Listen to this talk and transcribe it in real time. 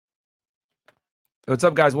What's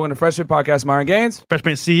up, guys? Welcome to Fresh Fit Podcast. Myron Gaines,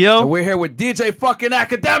 Freshman CEO. And we're here with DJ fucking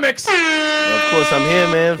Akademiks. Of course, I'm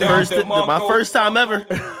here, man. My first time ever.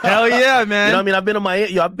 Hell yeah, man. You know what I mean? I've been to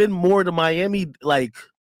Miami. I've been more to Miami like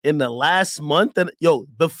in the last month. And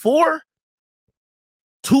before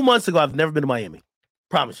 2 months ago, I've never been to Miami.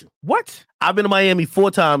 Promise you. What? I've been to Miami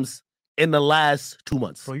 4 times in the last 2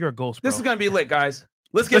 months. Bro, you're a ghost, bro. This is going to be lit, guys.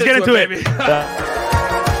 Let's get into it, baby.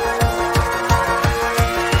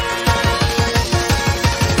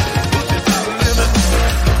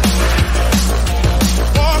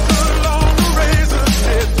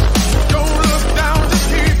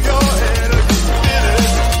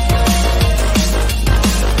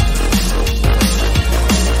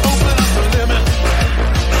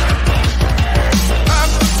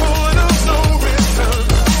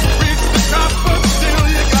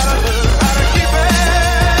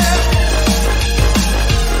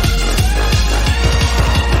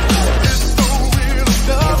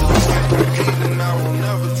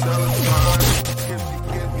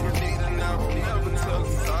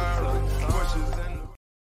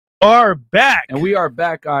 Are back. And we are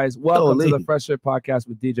back, guys. Welcome to the Fresh Fit Podcast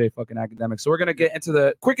with DJ fucking Akademiks. So we're going to get into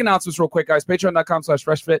the quick announcements real quick, guys.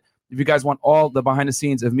 Patreon.com/FreshFit. If you guys want all the behind the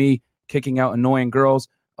scenes of me kicking out annoying girls,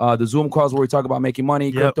 the Zoom calls where we talk about making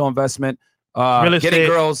money, crypto investment, getting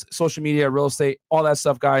girls, social media, real estate, all that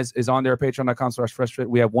stuff, guys, is on there. Patreon.com/FreshFit.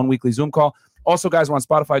 We have one weekly Zoom call. Also, guys, we're on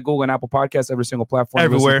Spotify, Google, and Apple Podcasts, every single platform.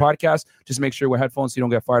 Everywhere. Podcast. Just make sure you wear headphones so you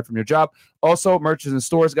don't get fired from your job. Also, merch is in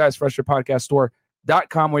stores, guys. Fresh Fit Podcast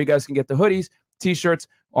Store.com, where you guys can get the hoodies, t-shirts,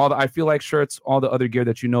 all the I Feel Like shirts, all the other gear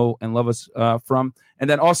that you know and love us from. And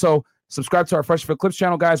then also subscribe to our Fresh Fit Clips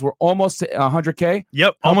channel, guys. We're almost to 100K.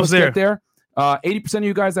 Yep, almost there. Get there. 80% of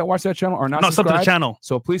you guys that watch that channel are not sub to the channel.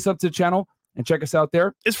 So please sub to the channel and check us out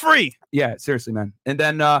there. It's free. Yeah, seriously, man. And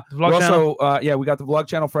then we also, we got the vlog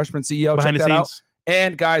channel, Freshman CEO. Behind check the that scenes. out.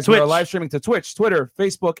 And guys, Twitch. we're live streaming to Twitch, Twitter,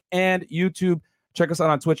 Facebook, and YouTube. Check us out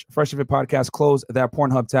on Twitch, Fresh Fit Podcast. Close that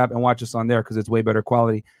Pornhub tab and watch us on there because it's way better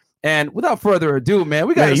quality. And without further ado, man,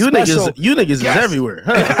 we got you niggas is everywhere.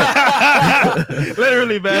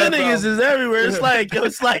 Literally, man. You niggas is everywhere.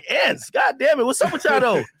 It's like ants. God damn it. What's up with y'all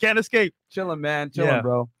though? Can't escape. Chilling, man. Chilling,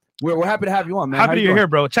 bro. We're happy to have you on, man. Happy you're here,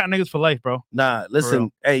 bro. Chat niggas for life, bro. Nah,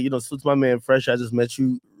 listen. Hey, salute to my man Fresh. I just met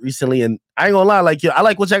you recently, and I ain't gonna lie, I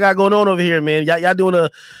like what y'all got going on over here, man. Y'all doing a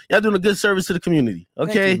good service to the community.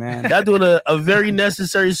 Okay, you, man. Y'all doing a very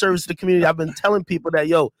necessary service to the community. I've been telling people that,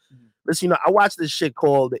 listen, I watch this shit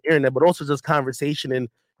called the internet, but also just conversation. And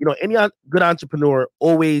any good entrepreneur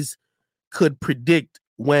always could predict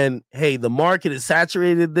when, hey, the market is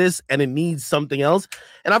saturated this and it needs something else.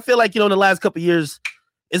 And I feel like, in the last couple of years,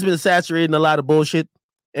 it's been saturating a lot of bullshit.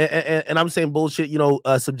 And I'm saying bullshit,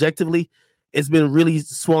 subjectively. It's been really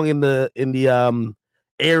swung in the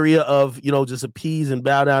area of, just appease and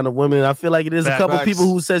bow down to women. I feel like it is a couple people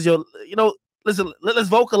who says, listen, let's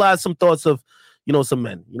vocalize some thoughts of, some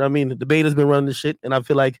men. You know what I mean? The debate has been running this shit, and I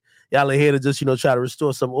feel like y'all are here to just, try to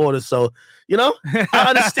restore some order. So, I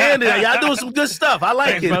understand it. Y'all doing some good stuff. I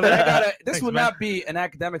like it. This would not be an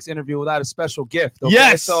Akademiks interview without a special gift. Okay?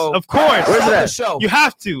 Yes, so of course. Where's that? The show. You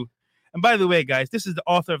have to. And by the way, guys, this is the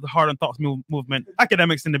author of the Heart on Thoughts movement,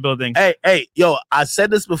 Akademiks in the building. Hey, yo, I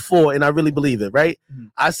said this before, and I really believe it, right? Mm-hmm.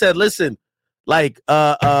 I said, listen, like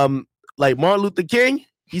Martin Luther King,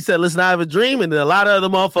 he said, listen, I have a dream, and then a lot of other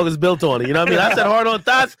motherfuckers built on it. You know what I mean? I said Heart on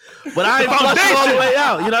Thoughts, but I ain't flushed all the way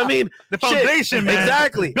out. You know what I mean? The foundation, man.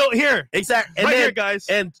 Exactly. Built here. Exactly. And here, guys.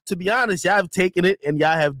 And to be honest, y'all have taken it, and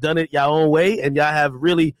y'all have done it y'all own way, and y'all have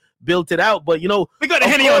really built it out. But, we got a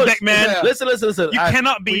Henny on deck, man. Yeah. Listen. You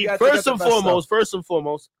cannot be. First and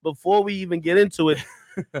foremost, before we even get into it,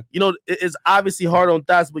 it's obviously Hard on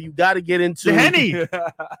Thoughts, but you got to get into the Henny. You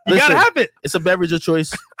got to have it. It's a beverage of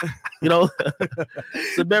choice.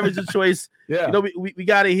 It's a beverage of choice. Yeah. We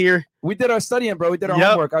got it here. We did our studying, bro. We did our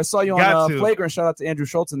homework. I saw you on Flagrant. Shout out to Andrew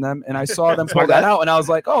Schultz and them. And I saw them pull that out, and I was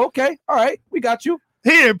like, oh, okay. All right. We got you.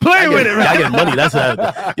 Here, play with it, right? I get money. That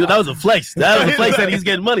was a flex. That was a flex that he's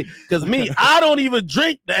getting money. Because I don't even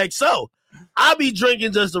drink the XO. I be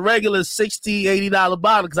drinking just the regular $60, $80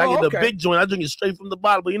 bottle because I get the big joint. I drink it straight from the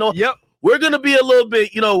bottle. But we're gonna be a little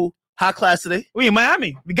bit, high class today. We in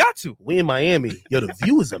Miami. We got to. We in Miami. Yo, the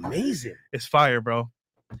view is amazing. It's fire, bro.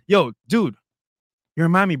 Yo, dude, you're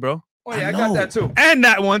in Miami, bro. Oh, yeah, I got that too. And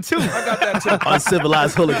that one too. I got that too.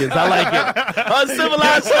 Uncivilized hooligans. I like it.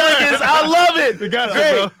 Uncivilized hooligans. I love it. We got it,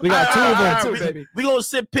 bro. We got two of them too, baby. We gonna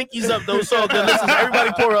sit pinkies up though. So good. Listen, everybody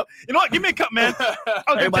pour up. You know what? Give me a cup, man.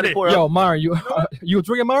 Everybody pour up. Yo, Myron, you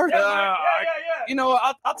drinking, Myron? Yeah. You know,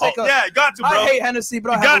 I'll take a. Yeah, you got to, bro. I hate Hennessy,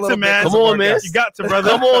 but I have a little man. bit. Come on, man. You got to, brother.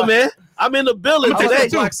 Come on, man. I'm in the building Today,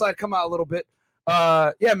 today. black side come out a little bit.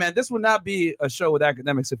 Yeah, man, this would not be a show with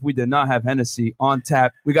Academics if we did not have Hennessy on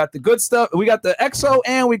tap. We got the good stuff, we got the XO,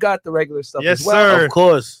 and we got the regular stuff Yes, as well. sir. Of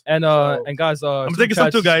course. And guys, I'm taking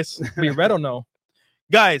some too, guys. Be read or no?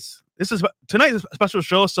 Guys, tonight is a special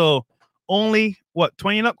show, so only what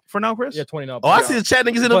 20 and up for now, Chris? Yeah, 20 up. Oh, I see the chat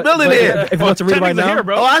niggas in the building here. If you want to read it right now, here,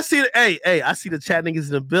 bro. Oh, I see it. Hey, I see the chat niggas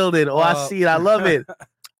in the building. Oh, I see it. I love it.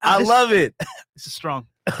 I love it. This is strong.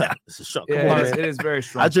 This is strong. Come Yeah, on, it is, man. it is very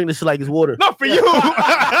strong. I drink this shit like it's water. Not for you.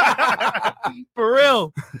 For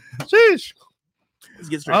real. Sheesh. Let's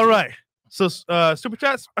get straight. All right. So super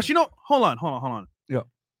chats. Actually, no, hold on. Yeah.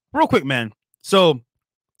 Real quick, man. So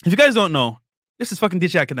if you guys don't know, this is fucking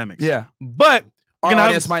DJ Academics. Yeah. But Our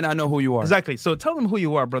audience might not know who you are. exactly. So tell them who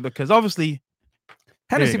you are, brother, because obviously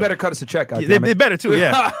Hennessy There you better cut us a check. they better too.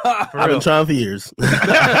 Yeah. For I've real. been trying for years.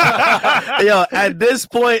 Yo, at this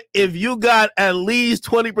point, if you got at least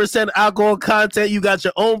 20% alcohol content, you got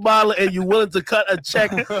your own bottle, and you willing to cut a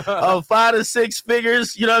check of 5 to 6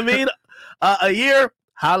 figures, you know what I mean? A year,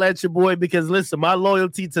 holla at your boy, because listen, my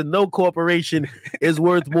loyalty to no corporation is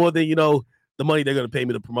worth more than, the money they're going to pay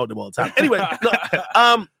me to promote them all the time. Anyway,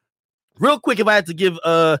 real quick, if I had to give,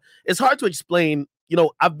 it's hard to explain.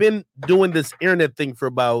 I've been doing this internet thing for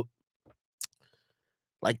about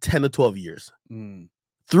like 10 to 12 years.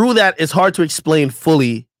 Through that, it's hard to explain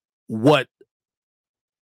fully what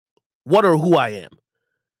or who I am.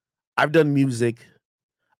 I've done music.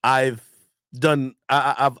 I've done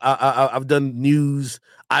I've done news.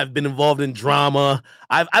 I've been involved in drama.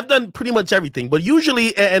 I've done pretty much everything. But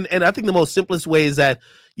usually, and I think the most simplest way is that,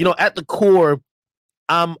 at the core,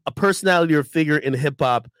 I'm a personality or figure in hip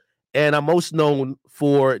hop, and I'm most known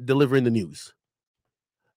for delivering the news.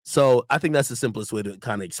 So I think that's the simplest way to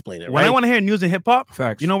kind of explain it. When I want to hear news and hip hop,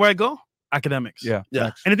 Facts. you know where I go? Academics. Yeah.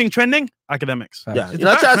 Facts. Anything trending? Academics. Facts. Yeah, It's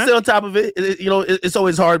I facts, try to man. stay on top of it. It's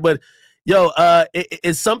always hard, but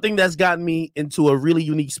it's something that's gotten me into a really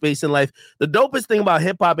unique space in life. The dopest thing about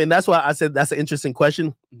hip hop, and that's why I said that's an interesting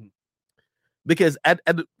question, because at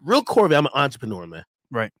the real core of it, I'm an entrepreneur, man.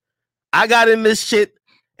 Right. I got in this shit,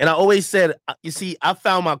 and I always said, you see, I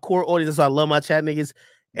found my core audience. So I love my chat niggas,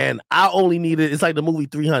 and I only needed. It's like the movie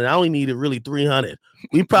 300. I only needed really 300.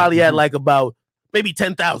 We probably had like about maybe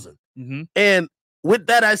 10,000. And with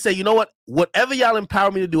that, I say, you know what? Whatever y'all empower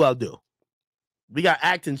me to do, I'll do. We got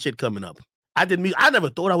acting shit coming up. I did music. I never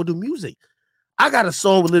thought I would do music. I got a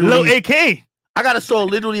song with literally. Lil AK. I got a song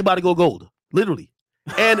literally about to go gold. Literally.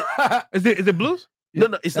 And Is it blues? no,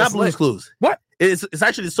 it's not That's Blues lit. Clues. What? It's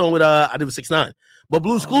actually the song with I did with 6ix9ine. But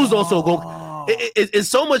Blues Clues also go. It's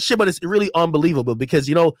so much shit, but it's really unbelievable because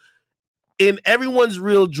in everyone's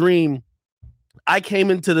real dream, I came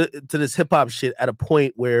into this hip hop shit at a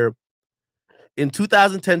point where in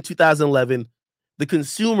 2010, 2011, the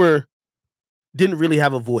consumer didn't really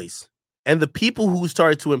have a voice. And the people who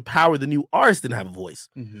started to empower the new artists didn't have a voice.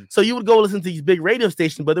 So you would go listen to these big radio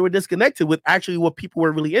stations, but they were disconnected with actually what people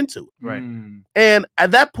were really into. Right. And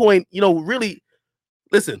at that point, really,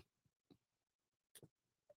 listen,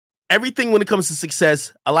 everything when it comes to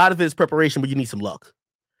success, a lot of it is preparation, but you need some luck.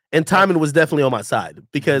 And timing was definitely on my side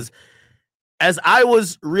because as I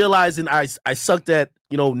was realizing I sucked at,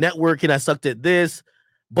 networking, I sucked at this,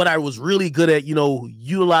 but I was really good at,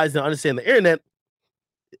 utilizing and understanding the internet.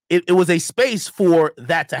 It was a space for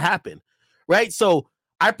that to happen. Right. So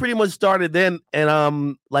I pretty much started then.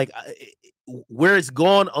 And where it's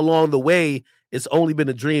gone along the way, it's only been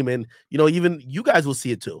a dream. And, even you guys will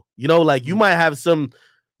see it too. You might have some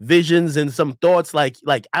visions and some thoughts like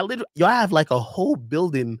I have like a whole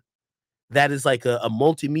building that is like a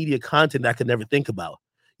multimedia content that I could never think about.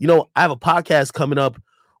 I have a podcast coming up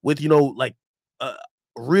with,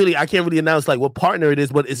 really, I can't really announce like what partner it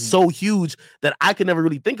is, but it's so huge that I can never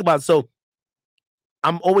really think about. So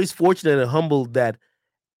I'm always fortunate and humbled that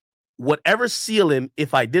whatever ceiling,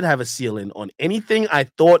 if I did have a ceiling on anything I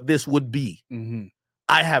thought this would be,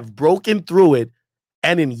 I have broken through it.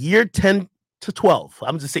 And in year 10 to 12,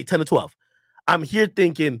 I'm just say 10 to 12, I'm here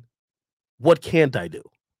thinking, what can't I do?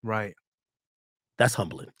 Right. That's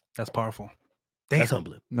humbling. That's powerful. That's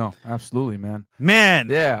humbling. No, absolutely, man.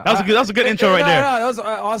 Yeah. That was a good intro right there. No, that was an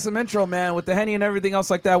awesome intro, man. With the Henny and everything else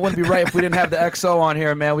like that, wouldn't be right if we didn't have the XO on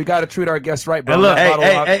here, man. We got to treat our guests right, bro. Hey,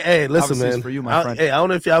 look, Hey, listen, Obviously, man. it's for you, my friend. Hey, I don't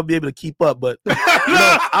know if y'all be able to keep up, but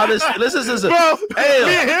I'll just listen. Bro, Hey,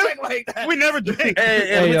 me and him, we never drink.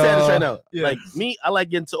 Hey, let me tell you this right now. yeah. Like me, I like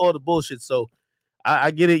getting to all the bullshit. So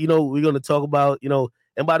I get it. We're gonna talk about,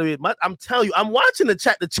 and by the way, I'm telling you, I'm watching the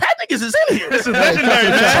chat. The chat niggas is in here. This is legendary, The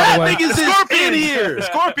man. chat By the way. niggas is in here. The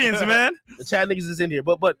Scorpions, man. The chat niggas is in here.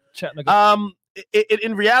 But Chattanooga.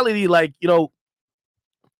 in reality, like,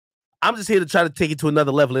 I'm just here to try to take it to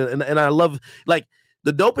another level. And I love, like,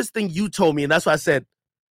 the dopest thing you told me, and that's why I said,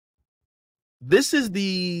 it's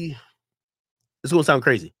going to sound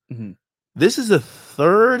crazy. Mm-hmm. This is the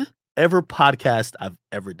third ever podcast I've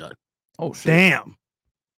ever done. Oh, shit. Damn.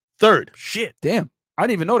 Third. Shit. Damn. I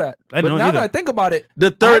didn't even know that. I didn't know now either. that I think about it,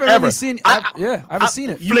 The third I haven't ever. really seen. I haven't seen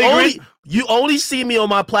it. You only see me on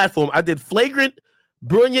my platform. I did Flagrant,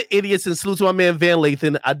 Brilliant Idiots, and salute to my man Van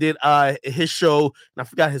Lathan. I did his show, and I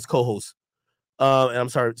forgot his co-host. And I'm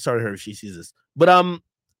sorry to her if she sees this. But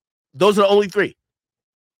those are the only three.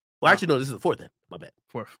 Well, actually, no, this is the fourth then. My bad.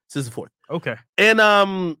 Fourth. This is the fourth. Okay.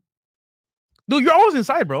 And dude, you're always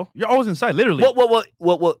inside, bro. You're always inside, literally.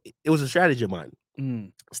 Well, it was a strategy of mine.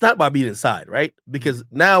 It's not about being inside, right? Because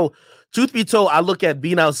now, truth be told, I look at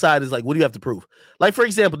being outside as like, what do you have to prove? Like, for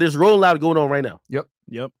example, there's Rolling Loud going on right now.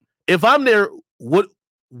 Yep. If I'm there, what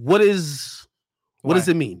does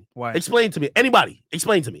it mean? Why? Explain to me. Anybody,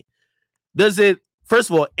 explain to me. Does it,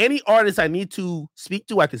 first of all, any artist I need to speak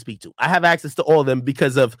to, I can speak to. I have access to all of them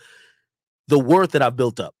because of the worth that I've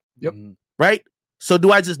built up. Yep. Right? So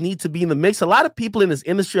do I just need to be in the mix? A lot of people in this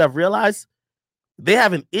industry, I've realized, they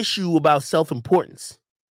have an issue about self-importance.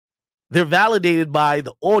 They're validated by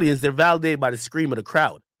the audience. They're validated by the scream of the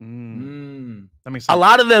crowd. That makes sense. A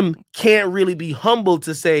lot of them can't really be humble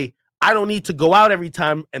to say, I don't need to go out every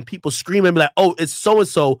time and people scream and be like, oh, it's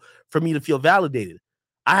so-and-so for me to feel validated.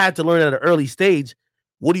 I had to learn at an early stage,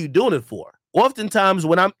 what are you doing it for? Oftentimes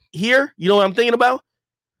when I'm here, you know what I'm thinking about?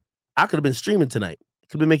 I could have been streaming tonight. I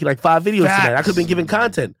could have been making like 5 videos tonight. I could have been giving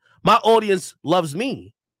content. My audience loves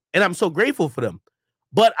me, and I'm so grateful for them.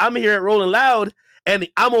 But I'm here at Rolling Loud, and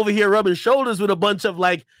I'm over here rubbing shoulders with a bunch of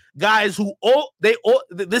like guys who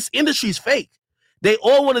this industry's fake. They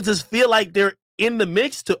all want to just feel like they're in the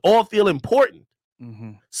mix to all feel important.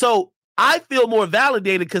 So I feel more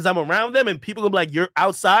validated because I'm around them, and people will be like, you're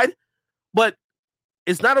outside. But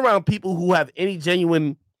it's not around people who have any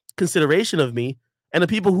genuine consideration of me. And the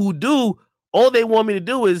people who do, all they want me to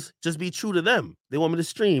do is just be true to them. They want me to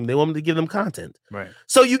stream. They want me to give them content. Right.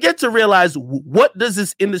 So you get to realize, what does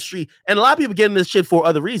this industry, and a lot of people get in this shit for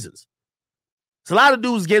other reasons. So a lot of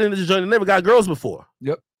dudes get into this joint and never got girls before.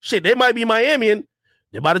 Yep. Shit, they might be Miami-an.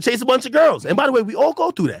 They're about to chase a bunch of girls. And by the way, we all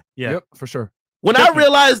go through that. Yeah. Yep, for sure. When I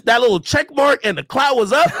realized that little check mark and the cloud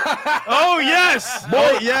was up. Oh, yes. Boy,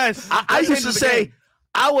 Oh, yes. I used to say,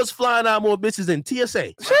 I was flying out more bitches than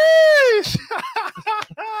TSA. Sheesh.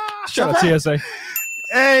 Shout out TSA.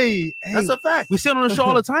 Hey, That's a fact. we sit on the show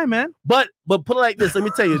all the time, man. But put it like this. Let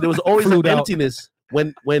me tell you, there was always an Flued out. emptiness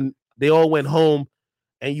when they all went home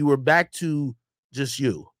and you were back to just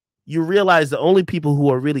you. You realize the only people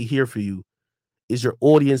who are really here for you is your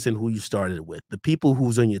audience and who you started with. The people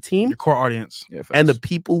who's on your team Your core audience. Yeah, and the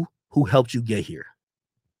people who helped you get here.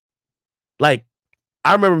 Like,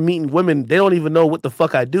 I remember meeting women, they don't even know what the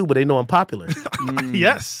fuck I do, but they know I'm popular.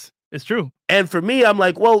 Yes, it's true. And for me, I'm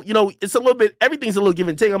like, well, you know, it's a little bit, everything's a little give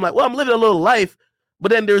and take. I'm like, well, I'm living a little life,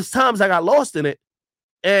 but then there's times I got lost in it.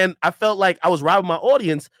 And I felt like I was robbing my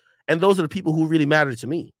audience. And those are the people who really matter to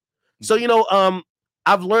me. So, you know,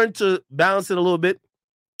 I've learned to balance it a little bit.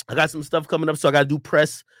 I got some stuff coming up. So I got to do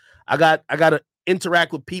press. I got to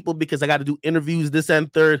interact with people because I got to do interviews this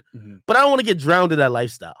and third. But I don't want to get drowned in that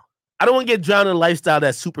lifestyle. I don't want to get drowned in a lifestyle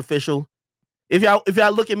that's superficial. If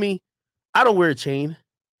y'all look at me, I don't wear a chain.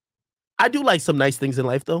 I do like some nice things in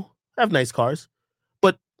life, though. I have nice cars.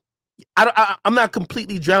 But I'm not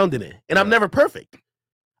completely drowned in it. And I'm never perfect.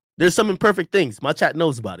 There's some imperfect things. My chat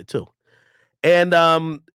knows about it, too. And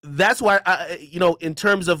that's why, you know, in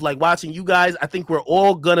terms of like watching you guys, I think we're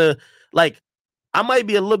all gonna, like, I might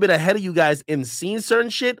be a little bit ahead of you guys in seeing certain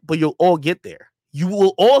shit, but you'll all get there. You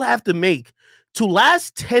will all have to make, to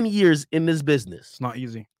last 10 years in this business. It's not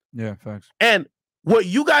easy. Yeah, facts. And what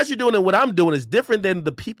you guys are doing and what I'm doing is different than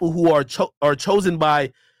the people who are chosen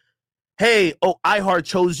by, hey, oh, iHeart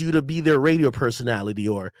chose you to be their radio personality,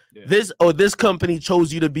 or this company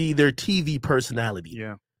chose you to be their TV personality.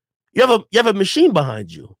 Yeah. You have a machine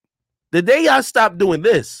behind you. The day y'all stop doing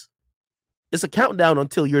this, it's a countdown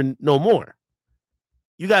until you're no more.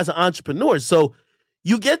 You guys are entrepreneurs. So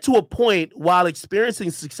you get to a point while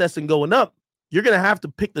experiencing success and going up, you're going to have to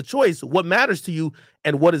pick the choice, what matters to you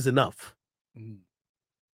and what is enough.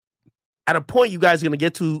 At a point, you guys are going to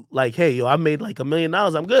get to like, hey, yo, I made like $1 million.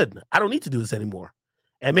 I'm good. I don't need to do this anymore.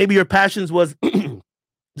 And maybe your passions was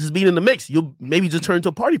just being in the mix. You'll maybe just turn into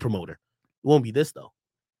a party promoter. It won't be this, though.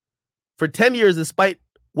 For 10 years, despite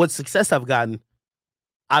what success I've gotten,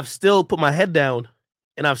 I've still put my head down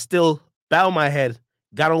and I've still bowed my head,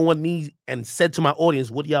 got on one knee and said to my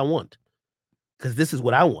audience, what do y'all want? Because this is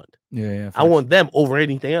what I want. Yeah. I want them over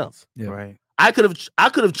anything else. Yeah. Right. I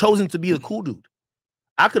could have chosen to be the cool dude.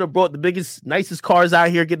 I could have brought the biggest, nicest cars out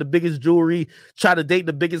here, get the biggest jewelry, try to date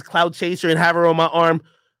the biggest cloud chaser and have her on my arm.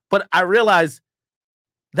 But I realized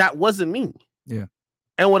that wasn't me. Yeah.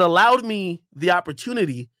 And what allowed me the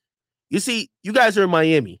opportunity, you see, you guys are in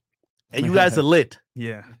Miami and you guys are lit.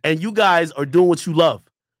 Yeah. And you guys are doing what you love.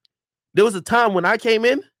 There was a time when I came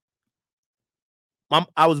in,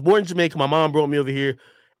 I was born in Jamaica. My mom brought me over here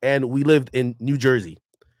and we lived in New Jersey.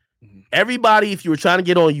 Everybody, if you were trying to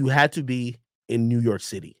get on, you had to be in New York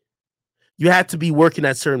City. You had to be working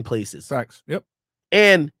at certain places. Facts. Yep.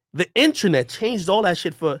 And the internet changed all that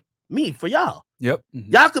shit for me, for y'all. Yep.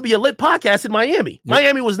 Y'all could be a lit podcast in Miami. Yep.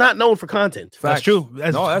 Miami was not known for content. Facts. That's true.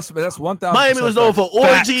 That's 1,000%. Miami was known for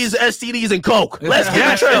orgies, STDs, and coke. Let's keep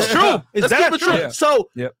it true. It's true. Let's keep it true. Yeah. So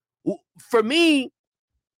Yep. for me,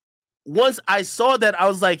 once I saw that, I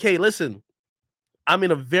was like, hey, listen, I'm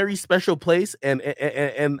in a very special place,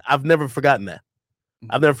 and I've never forgotten that.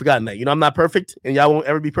 I've never forgotten that. You know, I'm not perfect, and y'all won't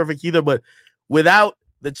ever be perfect either, but without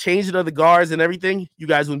the changing of the guards and everything, you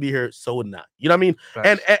guys wouldn't be here, so would not. You know what I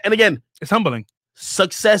mean? And again, it's humbling.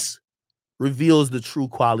 Success reveals the true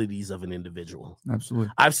qualities of an individual.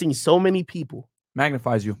 Absolutely. I've seen so many people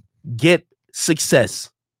Magnifies you. get success.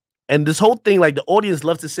 And this whole thing, like the audience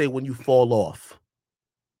loves to say when you fall off.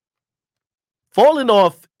 Falling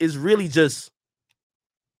off is really just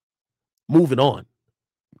moving on.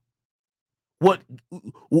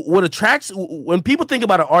 What attracts, when people think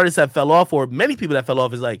about an artist that fell off, or many people that fell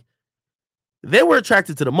off, is like they were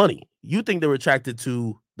attracted to the money. You think they were attracted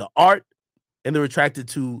to the art, and they were attracted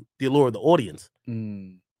to the allure of the audience.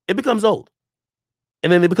 It becomes old,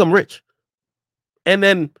 and then they become rich, and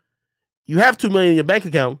then you have $2 million in your bank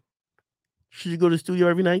account. Should you go to the studio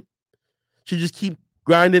every night? Should you just keep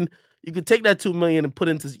grinding? You could take that $2 million and put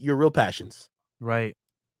into your real passions. Right.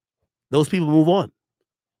 Those people move on.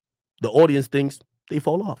 The audience thinks they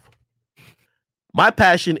fall off. My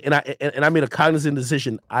passion, and I made a cognizant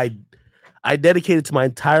decision. I dedicated to my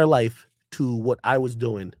entire life to what I was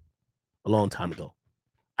doing a long time ago.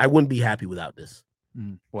 I wouldn't be happy without this.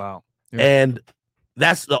 Wow. Yeah. And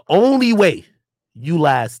that's the only way you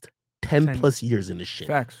last 10 plus years in this shit.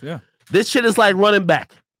 Facts. Yeah. This shit is like running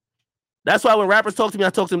back. That's why when rappers talk to me, I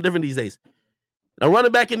talk to them different these days. Now,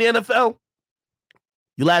 running back in the NFL,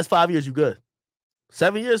 you last 5 years, you good.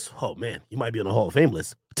 7 years, oh man, you might be on the Hall of Fame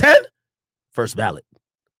list. 10, first ballot.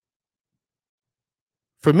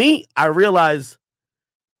 For me, I realize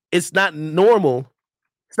it's not normal.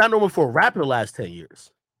 It's not normal for a rapper to last 10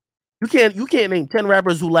 years. You can't name 10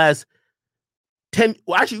 rappers who last 10.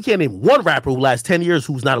 Well, actually, you can't name one rapper who lasts 10 years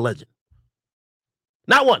who's not a legend.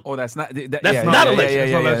 Not one. Oh, that's not. That's not a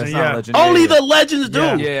legend. That's not a legend. Only the legends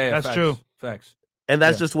do. Yeah, that's facts. true. Facts. And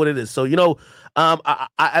that's just what it is. So, you know,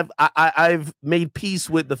 I've made peace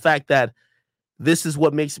with the fact that this is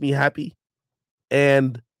what makes me happy.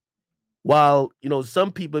 And while, you know,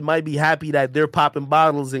 some people might be happy that they're popping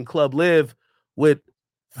bottles in Club Live with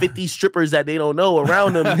 50 strippers that they don't know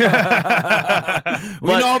around them.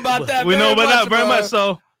 We know about that. We know about that very much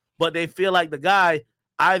so. But they feel like the guy.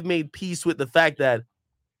 I've made peace with the fact that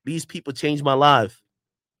these people changed my life.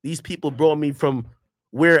 These people brought me from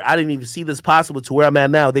where I didn't even see this possible to where I'm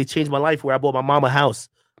at now. They changed my life, where I bought my mom a house,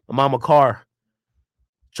 my mom a car,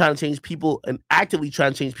 trying to change people and actively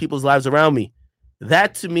trying to change people's lives around me.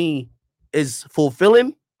 That to me is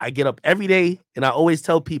fulfilling. I get up every day and I always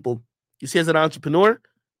tell people, you see, as an entrepreneur,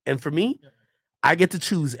 and for me, I get to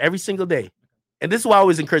choose every single day. And this is why I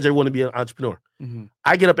always encourage everyone to be an entrepreneur.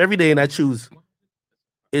 I get up every day and I choose,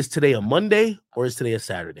 is today a Monday or is today a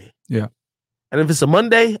Saturday? Yeah. And if it's a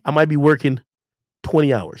Monday, I might be working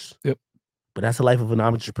 20 hours. Yep. But that's the life of an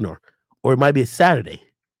entrepreneur. Or it might be a Saturday.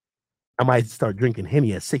 I might start drinking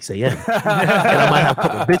Henny at 6 a.m. and I might have a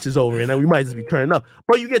couple of bitches over and then we might just be turning up.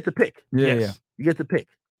 But you get to pick. Yeah. You get to pick.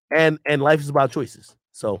 And life is about choices.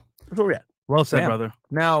 So that's where we're at. Well said, Damn. brother.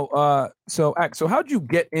 Now, so how'd you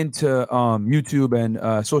get into YouTube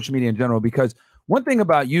and social media in general? Because one thing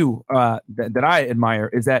about you that I admire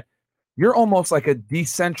is that you're almost like a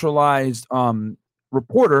decentralized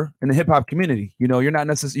reporter in the hip hop community. You know, you're not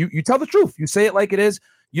necessarily, you tell the truth. You say it like it is.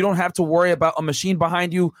 You don't have to worry about a machine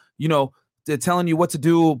behind you, you know, telling you what to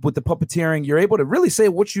do with the puppeteering. You're able to really say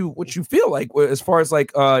what you feel like as far as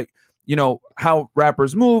like, you know, how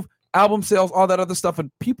rappers move, album sales, all that other stuff.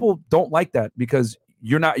 And people don't like that because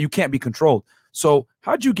you can't be controlled. So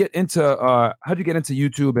how'd you get into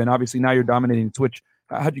YouTube? And obviously now you're dominating Twitch.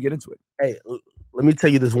 How'd you get into it? Hey, let me tell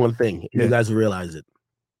you this one thing. You guys realize it.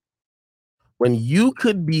 When you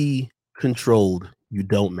could be controlled, you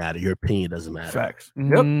don't matter. Your opinion doesn't matter. Facts.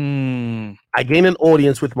 Yep. I gain an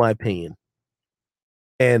audience with my opinion.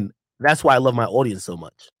 And That's why I love my audience so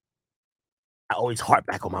much. I always harp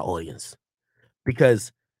back on my audience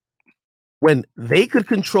because when they could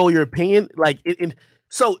control your opinion, like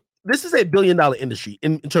so this is a $1 billion industry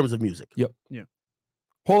in terms of music. Yep. Yeah.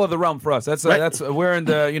 Whole other realm for us. That's we're in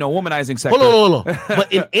the womanizing sector. Hold on.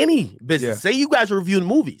 But in any business, say you guys are reviewing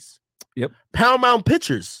movies. Yep. Paramount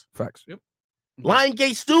Pictures. Facts. Yep.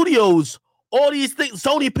 Lionsgate Studios. All these things.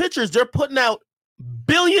 Sony Pictures. They're putting out $1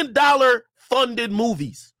 billion funded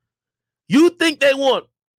movies. You think they want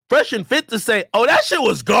Fresh and Fit to say, "Oh, that shit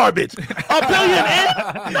was garbage"? $1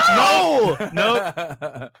 billion?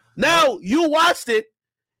 No. Now you watched it.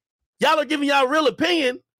 Y'all are giving y'all real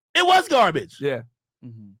opinion. It was garbage. Yeah.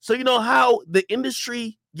 Mm-hmm. So you know how the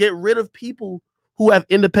industry get rid of people who have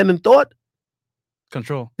independent thought?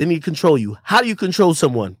 Control. They need to control you. How do you control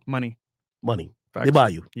someone? Money. Facts. They buy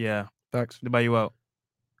you. Yeah. Facts. They buy you out.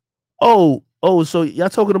 Oh, so y'all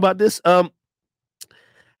talking about this?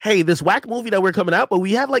 Hey, this whack movie that we're coming out, but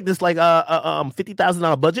we have like this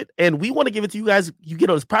 $50,000 budget, and we want to give it to you guys. You get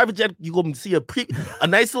on this private jet, you go and see a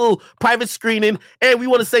nice little private screening, and we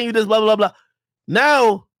want to send you this, blah blah blah.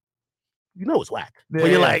 Now, you know it's whack. Yeah, but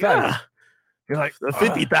you're like, the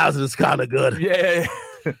 50,000 is kind of good. Yeah.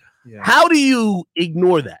 How do you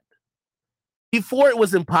ignore that? Before it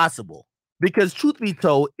was impossible, because truth be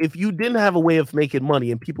told, if you didn't have a way of making money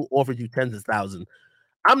and people offered you tens of thousands,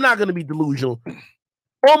 I'm not going to be delusional.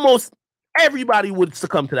 Almost everybody would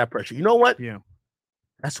succumb to that pressure. You know what? Yeah.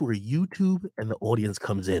 That's where YouTube and the audience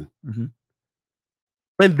comes in. Mm-hmm.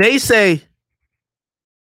 When they say,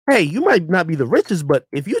 hey, you might not be the richest, but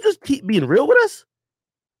if you just keep being real with us,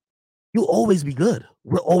 you'll always be good.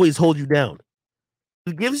 We'll always hold you down.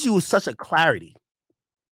 It gives you such a clarity.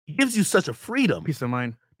 It gives you such a freedom. Peace of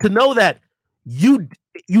mind. To know that you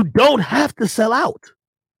don't have to sell out.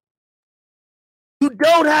 You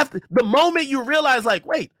don't have to. The moment you realize, like,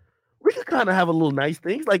 wait, we can kind of have a little nice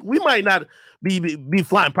things. Like, we might not be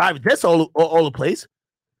flying private jets all the place.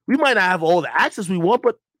 We might not have all the access we want,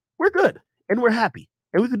 but we're good and we're happy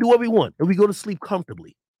and we can do what we want and we go to sleep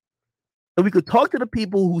comfortably. And we could talk to the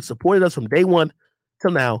people who supported us from day one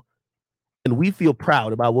till now, and we feel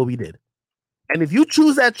proud about what we did. And if you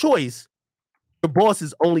choose that choice, your boss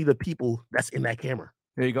is only the people that's in that camera.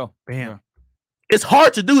 There you go. Bam. Yeah. It's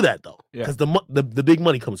hard to do that though, because the big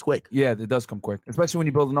money comes quick. Yeah, it does come quick, especially when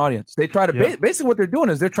you build an audience. They try to basically what they're doing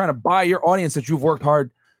is they're trying to buy your audience that you've worked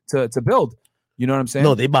hard to build. You know what I'm saying?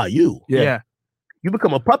 No, they buy you. Yeah. You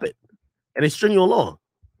become a puppet, and they string you along.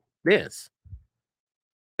 Dance,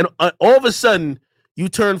 and all of a sudden you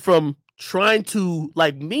turn from trying to,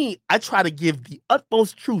 like me, I try to give the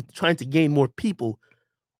utmost truth, trying to gain more people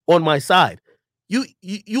on my side.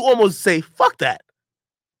 You almost say, fuck that.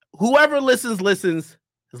 Whoever listens,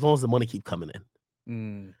 as long as the money keep coming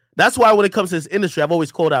in. That's why when it comes to this industry, I've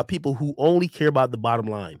always called out people who only care about the bottom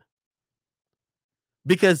line.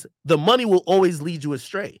 Because the money will always lead you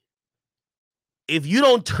astray. If you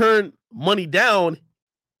don't turn money down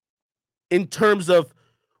in terms of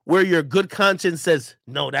where your good conscience says,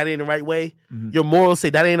 no, that ain't the right way. Mm-hmm. Your morals say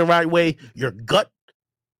that ain't the right way. Your gut,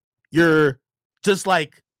 you're just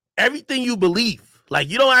like everything you believe. Like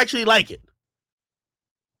you don't actually like it.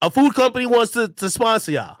 A food company wants to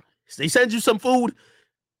sponsor y'all. They send you some food.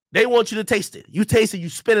 They want you to taste it. You taste it, you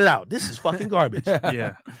spit it out. This is fucking garbage.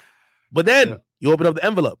 Yeah. But then you open up the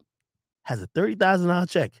envelope. Has a $30,000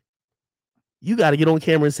 check. You got to get on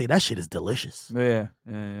camera and say, that shit is delicious. Yeah.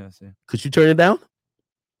 Could you turn it down?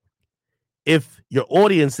 If your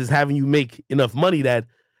audience is having you make enough money that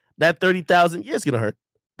 $30,000, it's going to hurt.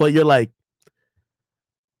 But you're like,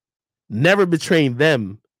 never betraying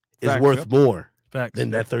them is worth more than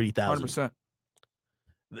that 30,000. 100%.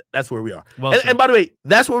 That's where we are. Well, and by the way,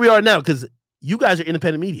 that's where we are now because you guys are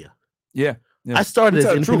independent media. Yeah. I started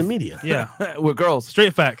as independent media. Yeah. With girls.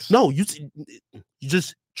 Straight facts. No, you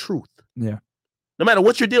just truth. Yeah. No matter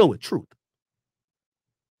what you're dealing with, truth.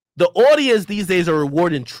 The audience these days are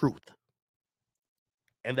rewarding truth.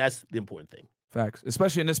 And that's the important thing. Facts.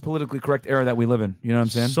 Especially in this politically correct era that we live in. You know what I'm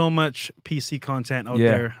saying? So much PC content out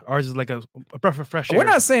there. Ours is like a breath of fresh air. We're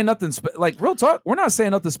not saying nothing, like real talk, we're not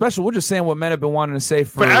saying nothing special. We're just saying what men have been wanting to say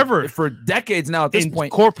forever. For decades now at this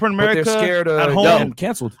point. Corporate America, they're scared of getting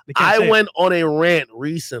canceled. I went on a rant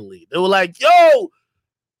recently. They were like, yo,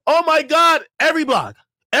 oh my God, every blog,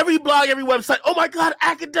 every website. Oh my God,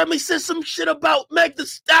 Akademiks said some shit about Meg Thee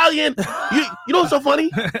Stallion. You know what's so funny?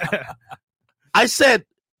 I said,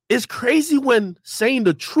 it's crazy when saying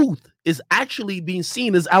the truth is actually being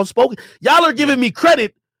seen as outspoken. Y'all are giving me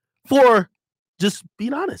credit for just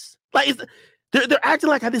being honest. Like they're acting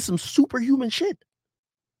like I did some superhuman shit.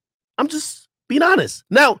 I'm just being honest.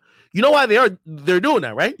 Now, you know why they're doing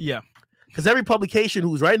that, right? Yeah. Because every publication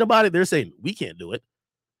who's writing about it, they're saying, we can't do it.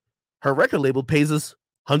 Her record label pays us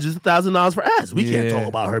hundreds of $1,000s for ads. We can't talk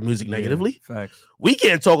about her music negatively. Facts. We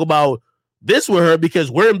can't talk about this with her because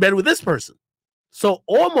we're in bed with this person. So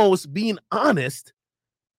almost being honest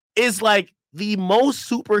is like the most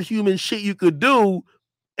superhuman shit you could do.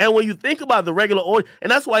 And when you think about the regular audience, and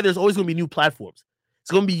that's why there's always going to be new platforms.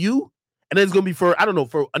 It's going to be you, and then it's going to be for, I don't know,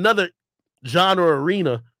 for another genre or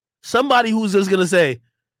arena, somebody who's just going to say,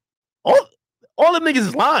 all them niggas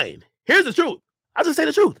is lying. Here's the truth. I just say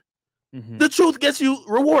the truth. Mm-hmm. The truth gets you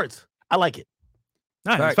rewards. I like it.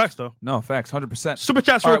 Nice. Facts though. No, facts, 100%. Super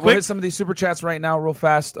chats real real quick. We'll quick. hit some of these super chats right now real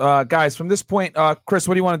fast. Guys, from this point, Chris,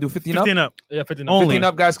 what do you want to do? 15 up? 15 up. Yeah, 15 up. Only. 15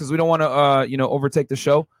 up, guys, because we don't want to, overtake the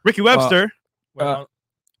show. Ricky Webster, Well,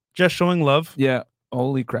 just showing love. Yeah.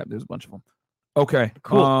 Holy crap. There's a bunch of them. Okay.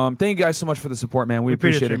 Cool. Thank you guys so much for the support, man. We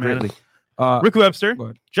appreciate it man. greatly. Ricky Webster, go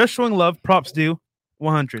ahead. just showing love. Props due.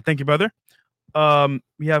 100. Thank you, brother.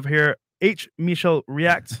 We have here H. Michel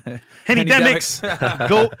React. Akademiks.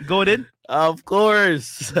 Goated. Of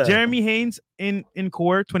course. Jeremy Haynes in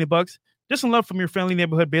core, $20. Just some love from your friendly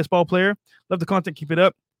neighborhood baseball player. Love the content. Keep it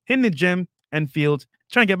up. Hitting the gym and field.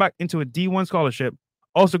 Trying to get back into a D1 scholarship.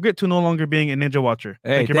 Also, great to no longer being a ninja watcher.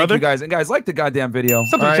 Hey, thank you, brother. guys. And guys, like the goddamn video.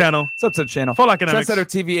 Sub to the channel. Sub to the channel. Follow Akademiks.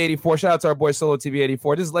 Trendsetter TV84. Shout out to our boy Solo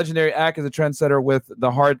TV84. This is legendary act as a trendsetter with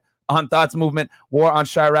the Hard on Thoughts movement, War on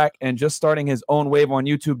Chirac, and just starting his own wave on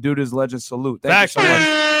YouTube. Dude is legend. Salute. Thank you so much.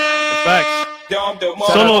 Facts. Shout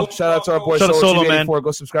out to our boy Solo TV84. Man.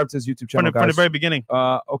 Go subscribe to his YouTube channel, From the very beginning.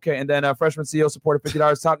 Okay, and then Freshman CEO supported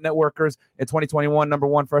 $50. Top networkers in 2021. Number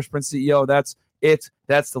one, Freshman CEO. That's it.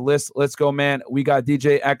 That's the list. Let's go, man. We got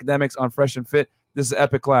DJ Akademiks on Fresh and Fit. This is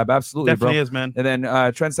epic collab. Absolutely, Definitely bro. is, man. And then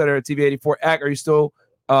Trendsetter at TV84.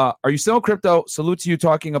 Are you still in crypto? Salute to you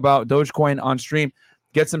talking about Dogecoin on stream.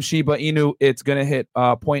 Get some Shiba Inu. It's gonna hit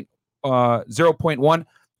 0.1.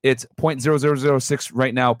 It's 0.0006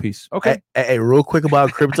 right now. Peace. Okay. Hey, real quick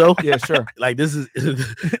about crypto. Yeah, sure. Like this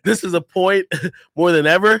is a point more than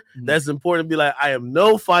ever that's important to be like, I am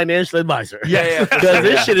no financial advisor. Yeah. Because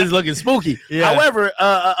this shit is looking spooky. Yeah. However,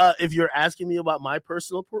 if you're asking me about my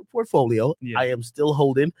personal portfolio, I am still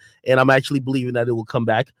holding, and I'm actually believing that it will come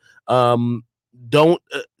back. I'm not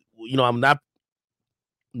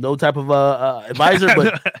no type of advisor,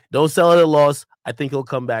 but don't sell it at a loss. I think it'll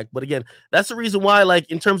come back. But again, that's the reason why, like,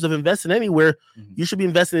 in terms of investing anywhere, you should be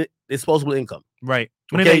investing in disposable income. Right.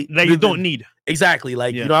 Okay? That you don't need. Exactly.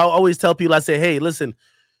 Like, I always tell people, I say, hey, listen,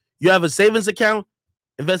 you have a savings account,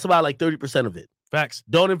 invest about like 30% of it. Facts.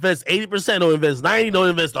 Don't invest 80%, don't invest 90%, don't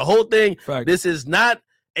invest the whole thing. Facts. This is not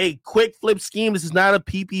a quick flip scheme. This is not a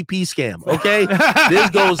PPP scam. Okay. This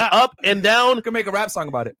goes up and down. You can make a rap song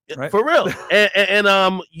about it. Right? For real. and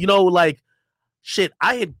like, shit,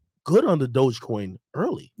 I had good on the Dogecoin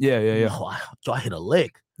early. Yeah. So I hit a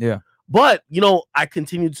lick. Yeah. But, I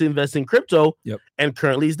continued to invest in crypto and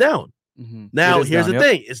currently it's down. Mm-hmm. Now, here's the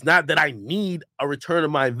thing. It's not that I need a return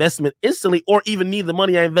of my investment instantly or even need the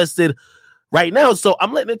money I invested right now. So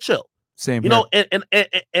I'm letting it chill. Same.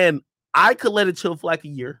 And I could let it chill for like a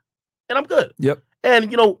year and I'm good. Yep.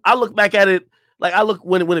 And, I look back at it, like I look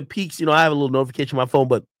when it peaks, I have a little notification on my phone,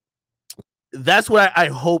 but that's what I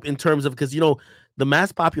hope in terms of, because, the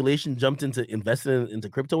mass population jumped into investing into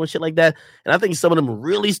crypto and shit like that. And I think some of them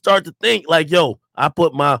really start to think like, yo, I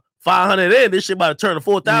put my 500 in, this shit about to turn to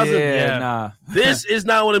 4,000. Yeah, nah. This is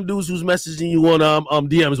not one of them dudes who's messaging you on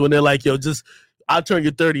DMs when they're like, yo, I'll turn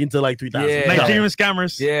your 30 into like 3,000. Yeah. Nigerian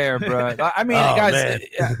scammers. Yeah, bro. I mean, guys,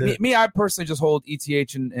 I personally just hold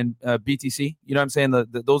ETH and BTC. You know what I'm saying?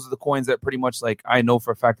 Those are the coins that pretty much like I know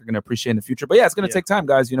for a fact are going to appreciate in the future. But yeah, it's going to take time,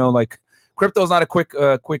 guys. Like crypto is not a quick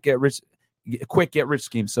get rich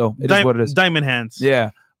scheme. So it is what it is. Diamond hands. Yeah.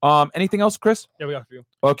 Anything else, Chris? Yeah, we got a few.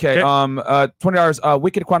 Okay. $20.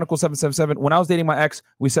 Wicked Chronicle 777. When I was dating my ex,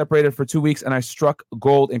 we separated for 2 weeks and I struck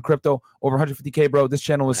gold in crypto over 150K, bro. This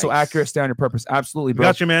channel is so accurate. Stay on your purpose. Absolutely, bro.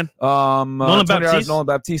 Got you, man. Nolan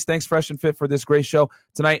Baptiste. Thanks, Fresh and Fit, for this great show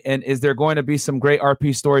tonight. And is there going to be some great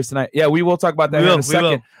RP stories tonight? Yeah, we will talk about that in a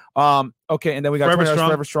second. Okay, and then we got $20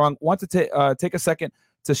 Forever Strong. Want to take a second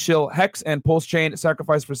to shill Hex and Pulse Chain,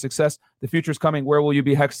 sacrifice for success. The future is coming. Where will you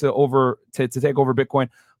be? Hex to take over Bitcoin,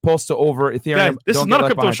 Pulse to over Ethereum. Guys, this is not a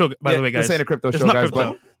crypto show, by the way, guys. This ain't a crypto show, guys.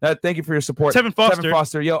 Crypto. But thank you for your support. Seven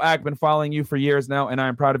Foster. Yo, Ag, been following you for years now, and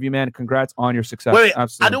I'm proud of you, man. Congrats on your success. Wait,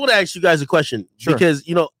 absolutely. I do want to ask you guys a question. Sure. Because,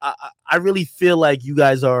 I really feel like you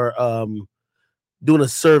guys are doing a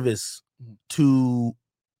service to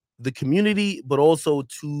the community, but also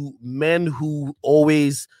to men who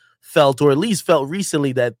always felt, or at least felt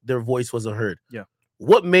recently, that their voice wasn't heard. Yeah.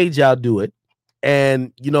 What made y'all do it?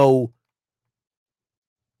 And,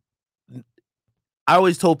 I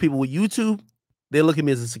always told people with YouTube, they look at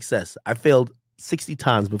me as a success. I failed 60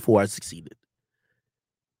 times before I succeeded.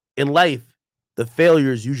 In life, the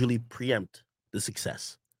failures usually preempt the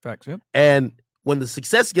success. Facts, yeah. And when the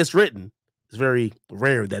success gets written, it's very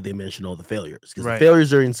rare that they mention all the failures because Right. the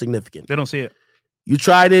failures are insignificant. They don't see it. You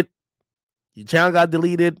tried it. Your channel got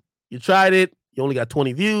deleted. You tried it. You only got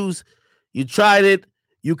 20 views. You tried it.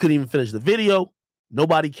 You couldn't even finish the video.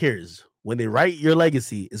 Nobody cares. When they write your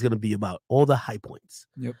legacy, it's going to be about all the high points.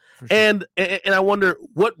 Yep. For sure. And I wonder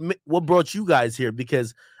what brought you guys here,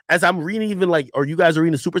 because as I'm reading, even like, or you guys are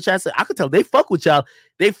reading the super chats, I could tell they fuck with y'all.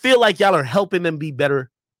 They feel like y'all are helping them be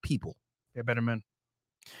better people. They're better men.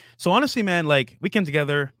 So honestly, man, like we came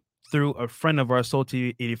together through a friend of ours,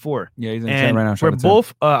 Salty84. Yeah, he's in the chat right now. We're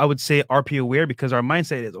both, I would say, RP aware, because our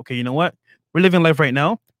mindset is, okay, you know what? We're living life right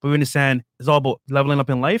now, but we understand it's all about leveling up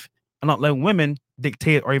in life and not letting women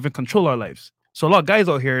dictate or even control our lives. So a lot of guys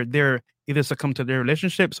out here, they're either succumb to their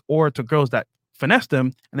relationships or to girls that finesse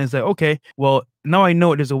them, and it's like, okay, well, now I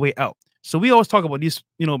know there's a way out. So we always talk about these,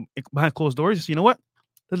 behind closed doors. You know what?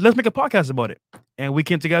 Let's make a podcast about it. And we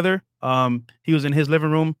came together. He was in his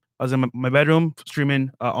living room. I was in my bedroom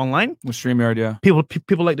streaming online with StreamYard. Yeah,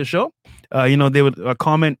 people like the show. They would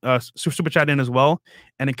comment, super chat in as well,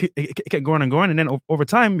 and it kept going and going. And then over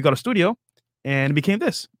time, we got a studio, and it became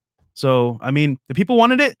this. So I mean, the people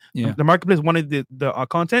wanted it. Yeah. The marketplace wanted the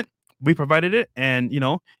content. We provided it, and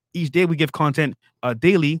each day we give content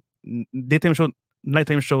daily, daytime show,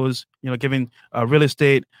 nighttime shows. Giving real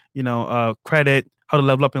estate, credit, how to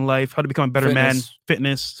level up in life, how to become a better man,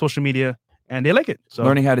 fitness, social media. And they like it. So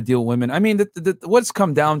learning how to deal with women. I mean, what's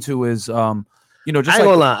come down to is, just I ain't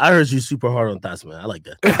gonna lie. I heard you super hard on Thas, man. I like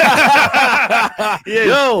that.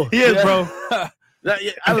 Yo, he is, bro.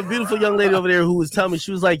 I have a beautiful young lady over there who was telling me,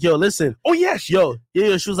 she was like, yo, listen. Oh, yes. Yo,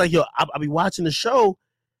 she was like, yo, I'll be watching the show,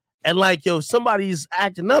 and like, yo, somebody's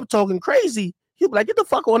acting up, talking crazy. He'll be like, get the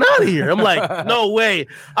fuck on out of here. I'm like, no way.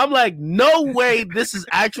 I'm like, no way this is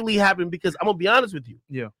actually happening, because I'm gonna be honest with you.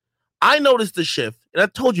 Yeah. I noticed the shift, and I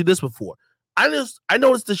told you this before. I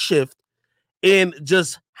noticed the shift in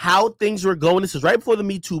just how things were going. This is right before the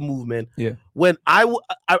Me Too movement. Yeah. When I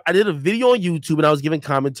did a video on YouTube, and I was giving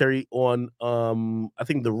commentary on I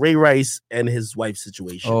think the Ray Rice and his wife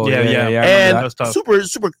situation. Oh yeah. And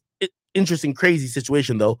super interesting, crazy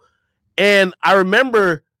situation though. And I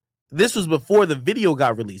remember this was before the video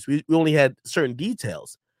got released. We only had certain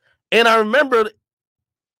details, and I remember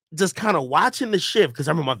just kind of watching the shift, because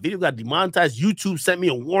I remember my video got demonetized. YouTube sent me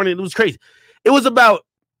a warning. It was crazy. It was about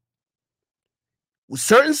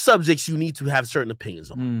certain subjects you need to have certain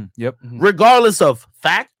opinions on. Yep. Regardless of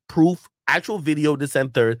fact, proof, actual video, this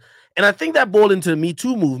and third. And I think that boiled into the Me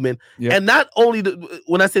Too movement. Yep. And not only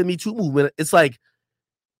when I say Me Too movement, it's like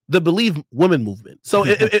the Believe Women movement. So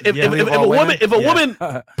if a woman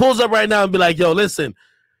pulls up right now and be like, yo, listen,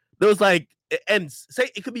 there was like, and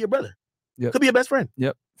say it could be your brother. Yep. Could be your best friend.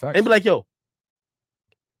 Yep. Facts. And be like, yo,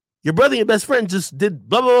 your brother and your best friend just did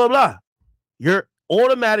blah, blah, blah, blah. You're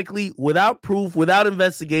automatically, without proof, without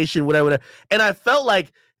investigation, whatever. And I felt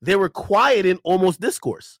like they were quiet in almost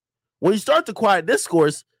discourse. When you start to quiet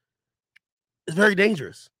discourse, it's very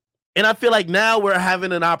dangerous. And I feel like now we're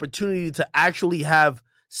having an opportunity to actually have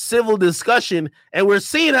civil discussion, and we're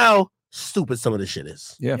seeing how stupid some of this shit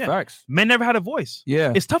is. Yeah, facts. Men never had a voice.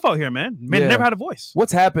 Yeah. It's tough out here, man. Men never had a voice.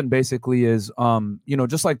 What's happened basically is,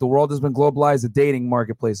 just like the world has been globalized, the dating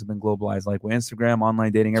marketplace has been globalized, like with Instagram,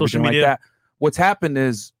 online dating, everything like that. What's happened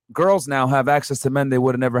is girls now have access to men they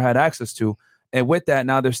would have never had access to. And with that,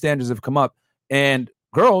 now their standards have come up. And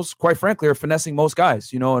girls, quite frankly, are finessing most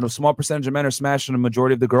guys, and a small percentage of men are smashing the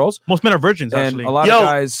majority of the girls. Most men are virgins, actually. And a lot of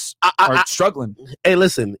guys are struggling. Hey,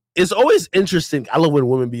 listen, it's always interesting. I love when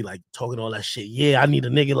women be like talking all that shit. Yeah, I need a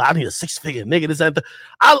nigga. I need a 6-figure nigga. This and that.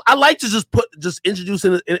 I like to just introduce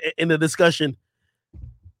in the discussion.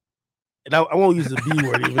 And I won't use the B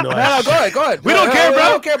word, even though no, go ahead. We don't care, bro. I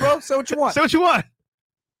don't care, bro. Say what you want. Say what you want.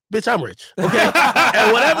 Bitch, I'm rich. Okay.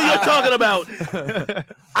 And whatever you're talking about,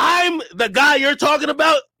 I'm the guy you're talking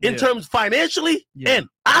about in terms financially, and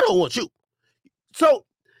I don't want you. So,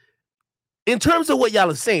 in terms of what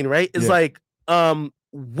y'all are saying, right? It's like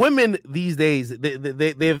women these days,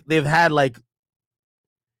 they've had like,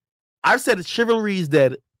 I've said chivalry is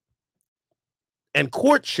dead and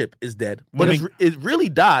courtship is dead, but it really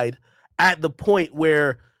died at the point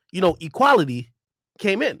where equality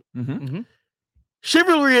came in.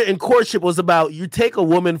 Chivalry and courtship was about, you take a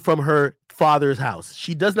woman from her father's house.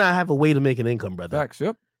 She does not have a way to make an income, brother. Facts,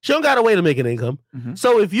 yep. She don't got a way to make an income. Mm-hmm.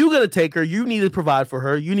 So if you're going to take her, you need to provide for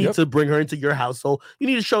her. You need to bring her into your household. You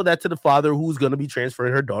need to show that to the father who's going to be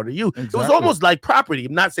transferring her daughter to you. Exactly. It was almost like property.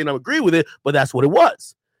 I'm not saying I agree with it, but that's what it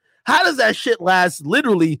was. How does that shit last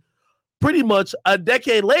literally pretty much a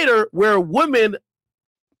decade later where women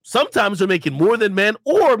sometimes are making more than men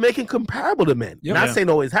or making comparable to men? Not saying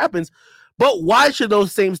it always happens, but why should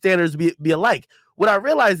those same standards be alike? What I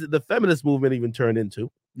realized that the feminist movement even turned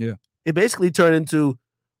into, it basically turned into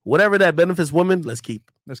whatever that benefits women, let's keep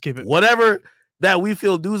it. Whatever that we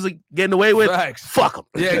feel dudes are getting away with, fuck them.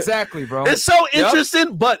 Yeah, exactly, bro. It's so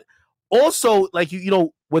interesting, but also like you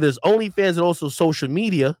know, where there's OnlyFans and also social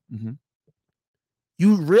media,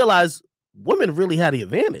 you realize women really had the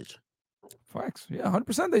advantage. Facts. Yeah,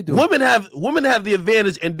 100% they do. Women have the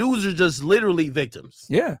advantage, and dudes are just literally victims.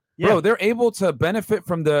 Yeah. Bro, they're able to benefit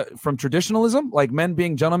from traditionalism, like men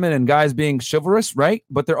being gentlemen and guys being chivalrous, right?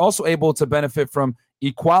 But they're also able to benefit from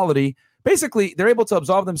equality. Basically, they're able to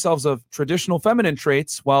absolve themselves of traditional feminine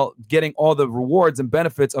traits while getting all the rewards and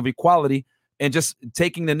benefits of equality and just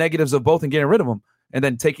taking the negatives of both and getting rid of them. And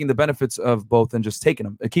then taking the benefits of both and just taking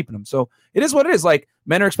them and keeping them. So it is what it is. Like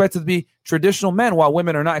men are expected to be traditional men while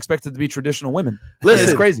women are not expected to be traditional women. Listen,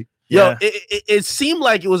 it's crazy. Yo, it seemed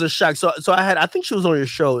like it was a shock. So I think she was on your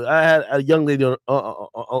show. I had a young lady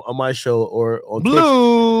on my show or on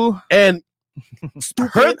Blue. Twitch, and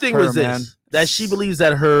her thing was this, that she believes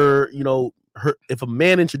that her if a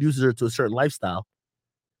man introduces her to a certain lifestyle,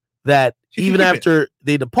 that even after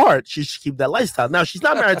they depart, she should keep that lifestyle. Now she's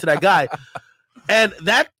not married to that guy. And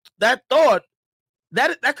that thought,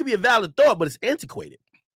 that could be a valid thought, but it's antiquated.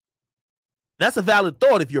 That's a valid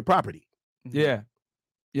thought if you're property. Yeah.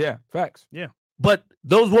 Yeah. Facts. Yeah. But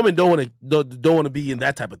those women don't want to be in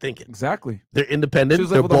that type of thinking. Exactly. They're independent.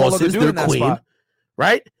 They're bosses. They're queen.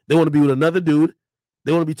 Right? They want to be with another dude.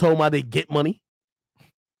 They want to be told why they get money.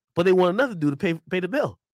 But they want another dude to pay the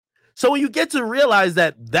bill. So when you get to realize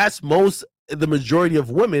that that's the majority of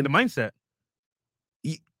women. The mindset.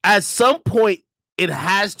 At some point, it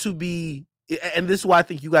has to be, and this is why I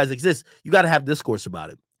think you guys exist, you got to have discourse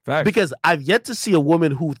about it. Facts. Because I've yet to see a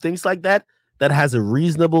woman who thinks like that has a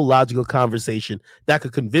reasonable, logical conversation that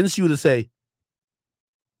could convince you to say,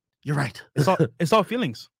 you're right. It's all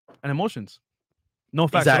feelings and emotions. No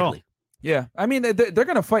facts at all. Yeah. I mean, they're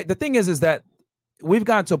going to fight. The thing is that we've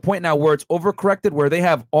gotten to a point now where it's overcorrected, where they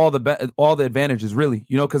have all the advantages, really,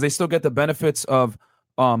 because they still get the benefits of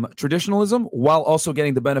traditionalism while also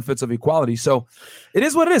getting the benefits of equality. So it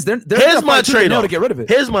is what it is. Here's my trade-off to get rid of it.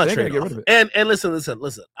 Here's my trade-off. And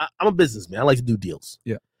listen. I'm a businessman. I like to do deals.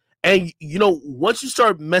 Yeah. And once you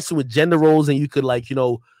start messing with gender roles, and you could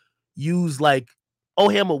use like, oh,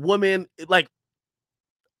 hey, I'm a woman. Like,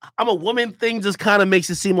 I'm a woman thing just kind of makes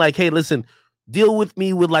it seem like, hey, listen, deal with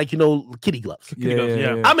me with kitty gloves.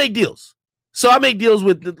 Yeah. I make deals. So I make deals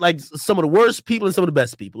with like some of the worst people and some of the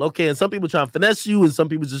best people. Okay. And some people trying to finesse you and some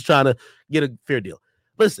people just trying to get a fair deal.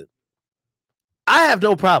 Listen, I have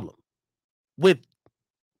no problem with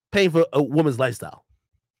paying for a woman's lifestyle,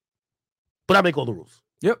 but I make all the rules.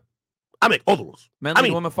 Yep. I make all the rules. Men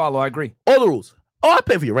lead, women follow. I agree. All the rules. Oh, I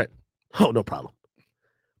pay for your rent. Oh, no problem.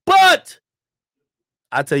 But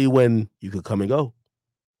I tell you when you could come and go.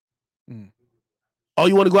 Oh,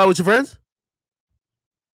 you want to go out with your friends?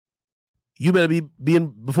 You better be in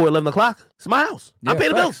before 11 o'clock. It's my house. I pay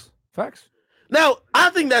the bills. Facts. Now, I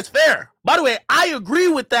think that's fair. By the way, I agree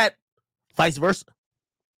with that. Vice versa.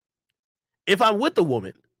 If I'm with a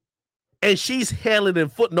woman and she's handling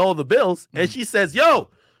and footing all the bills, and she says, "Yo,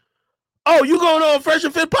 you going on Fresh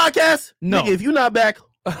and Fit podcast? No, nigga, if you're not back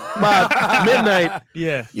by midnight,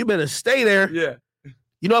 you better stay there." Yeah.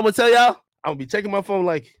 You know what I'm gonna tell y'all? I'm gonna be checking my phone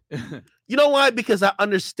like, you know why? Because I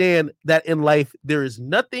understand that in life there is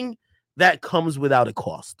nothing that comes without a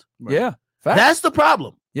cost. Right. Yeah. Facts. That's the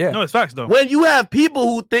problem. Yeah. No, it's facts though. When you have people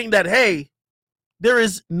who think that, hey, there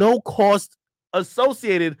is no cost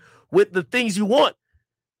associated with the things you want.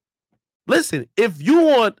 Listen, if you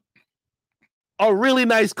want a really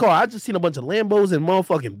nice car, I just seen a bunch of Lambos and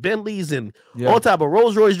motherfucking Bentleys and all type of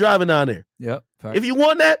Rolls Royce driving down there. Yep. If you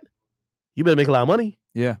want that, you better make a lot of money.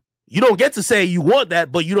 Yeah. You don't get to say you want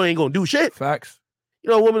that, but you ain't gonna do shit. Facts. You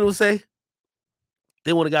know, a woman will say,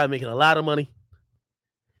 they want a guy making a lot of money.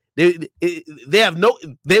 They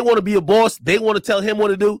want to be a boss. They want to tell him what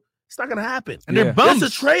to do. It's not gonna happen. And they're bums.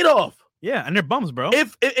 That's a trade-off. Yeah, and they're bums, bro.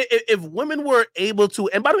 If women were able to,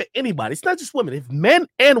 and by the way, anybody, it's not just women. If men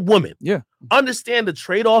and women understand the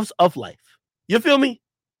trade-offs of life, you feel me?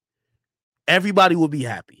 Everybody will be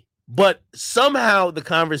happy. But somehow the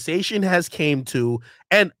conversation has came to,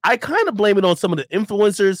 and I kind of blame it on some of the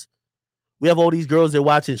influencers. We have all these girls that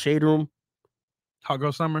watching Shade Room. Hot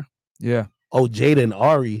Girl Summer. Yeah. Oh, Jada and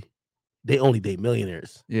Ari, they only date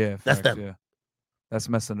millionaires. Yeah. That's them. Yeah. That's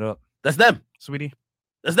messing it up. That's them. Sweetie.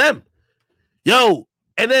 That's them. Yo,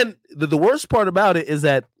 and then the worst part about it is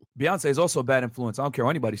that Beyonce is also a bad influence. I don't care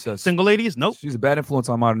what anybody says. Single ladies? Nope. She's a bad influence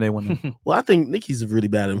on modern day women. well, I think Nicki's a really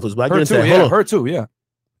bad influence. But I Her get too, that. yeah. Hold on. Her too, yeah.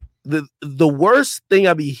 The worst thing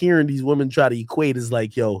I be hearing these women try to equate is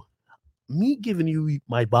like, yo, me giving you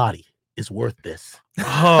my body is worth this.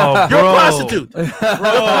 Oh, You're bro. a prostitute. Bro.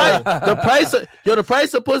 The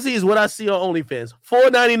price of pussy is what I see on OnlyFans.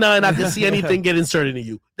 $4.99. I can see anything get inserted in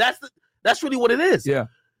you. That's really what it is. Yeah.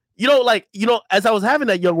 As I was having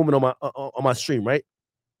that young woman on my stream, right?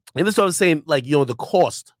 And this is what I was saying, like, the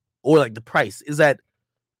cost or like the price is that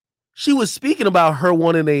she was speaking about her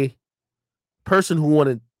wanting a person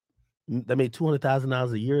that made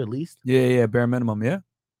 $200,000 a year at least. Yeah, bare minimum, yeah.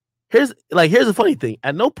 Here's the funny thing.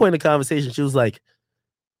 At no point in the conversation, she was like,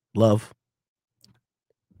 love,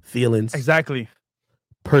 feelings, Exactly.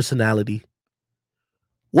 personality.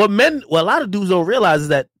 What a lot of dudes don't realize is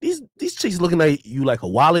that these chicks looking at you like a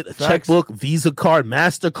wallet, a checkbook, Visa card,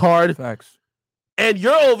 MasterCard. Facts. And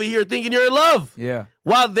you're over here thinking you're in love. Yeah.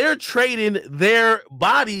 While they're trading their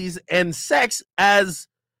bodies and sex as,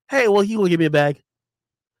 hey, well, he will give me a bag.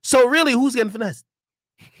 So really, who's getting finessed?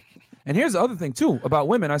 And here's the other thing too about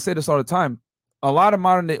women. I say this all the time. A lot of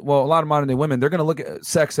modern day women, they're gonna look at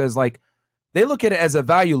sex as like, they look at it as a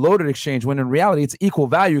value loaded exchange when in reality it's equal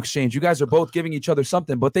value exchange. You guys are both giving each other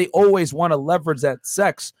something, but they always want to leverage that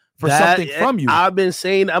sex for something from you. I've been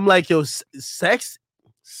saying, I'm like, yo, sex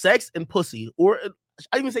and pussy, or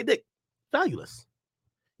I even say dick, valueless.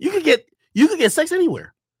 You could get sex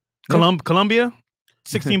anywhere. Colombia,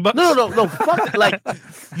 $16. No. Fuck it. Like,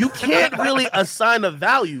 you can't really assign a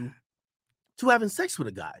value to having sex with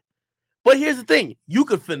a guy. But here's the thing: you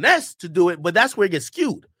could finesse to do it, but that's where it gets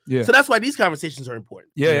skewed. Yeah. So that's why these conversations are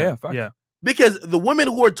important. Yeah. Because the women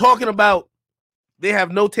who are talking about, they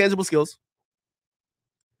have no tangible skills.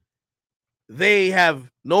 They have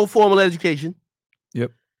no formal education.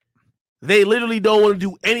 Yep. They literally don't want to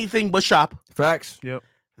do anything but shop. Facts. Yep.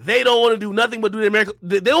 They don't want to do nothing but do the American.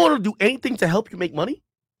 They don't want to do anything to help you make money,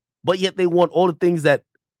 but yet they want all the things that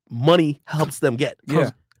money helps them get.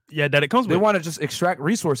 Yeah, that it comes with. They want to just extract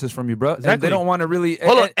resources from you, bro. Exactly. And they don't want to really.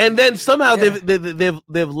 Hold on. And then somehow they've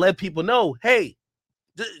let people know, hey,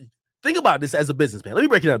 think about this as a businessman. Let me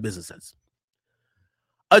break it down in business sense.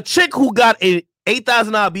 A chick who got a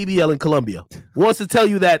 $8,000 BBL in Colombia wants to tell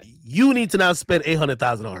you that you need to now spend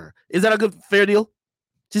 $800,000 on her. Is that a good fair deal?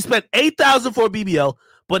 She spent $8,000 for a BBL,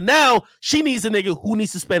 but now she needs a nigga who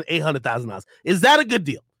needs to spend $800,000. Is that a good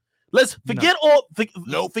deal? Let's forget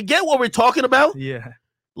forget what we're talking about. Yeah.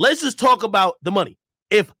 Let's just talk about the money.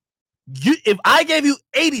 If I gave you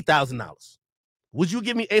 $80,000, would you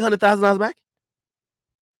give me $800,000 back?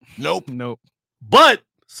 Nope. But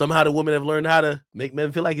somehow the women have learned how to make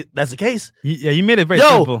men feel like that's the case. Yeah, you made it very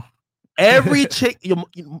simple. Every chick,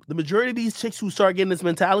 the majority of these chicks who start getting this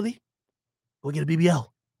mentality, go get a BBL.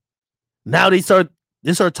 Now they start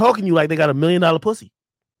talking to you like they got $1 million pussy.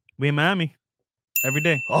 We in Miami every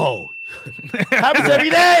day. Oh, happens every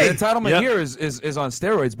day. The entitlement here is on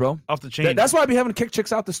steroids, bro. Off the chain. That's why I be having to kick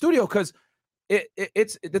chicks out the studio, because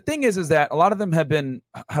it's the thing is that a lot of them have been,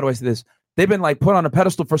 how do I say this? They've been like put on a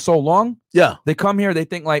pedestal for so long. Yeah. They come here, they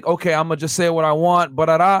think like, okay, I'm gonna just say what I want,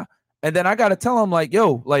 and then I gotta tell them like,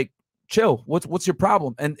 yo, like, chill. What's your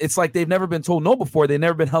problem? And it's like they've never been told no before. They've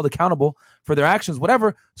never been held accountable for their actions,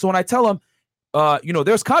 whatever. So when I tell them,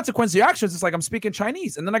 there's consequence to your actions, it's like I'm speaking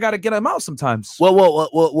Chinese, and then I got to get them out sometimes.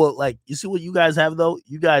 Well, like, you see what you guys have though?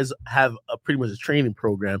 You guys have pretty much a training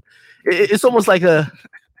program. It's almost like a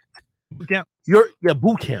boot camp.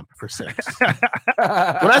 Boot camp for sex. When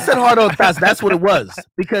I said hard on fast, that's what it was,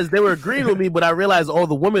 because they were agreeing with me, but I realized all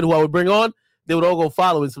the women who I would bring on, they would all go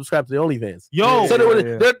follow and subscribe to the OnlyFans. Yo, so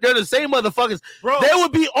they're the same motherfuckers, bro. They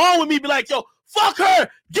would be on with me, be like, yo, fuck her,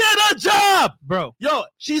 get a job, bro. Yo,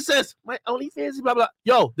 she says my OnlyFans, blah blah.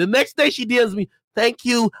 Yo, the next day she DMs me, thank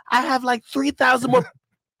you, I have like 3,000 more.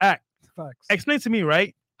 Explain to me,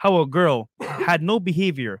 right, how a girl had no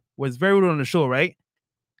behavior, was very rude on the show, right?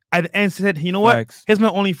 At the end said, you know what? Facts. Here's my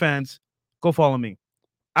OnlyFans. Go follow me.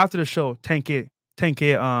 After the show, 10K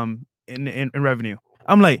in revenue.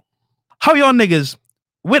 I'm like, how y'all niggas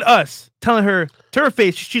with us telling her to her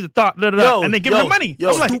face she's a thought, and they give her money?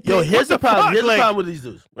 Yo, like, here's the problem. Here's the problem with these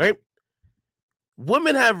dudes, right?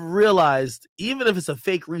 Women have realized, even if it's a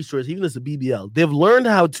fake resource, even if it's a BBL, they've learned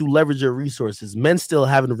how to leverage their resources. Men still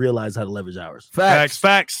haven't realized how to leverage ours.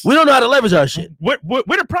 Facts. We don't know how to leverage our shit. We're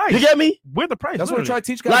the price. You get me? We're the price. That's what we try to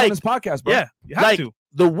teach guys on this podcast, bro. Yeah, you have to.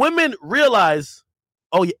 The women realize,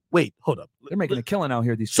 oh, yeah, wait, hold up. They're making a killing out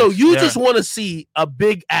here. These. So chicks. you just want to see a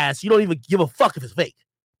big ass. You don't even give a fuck if it's fake.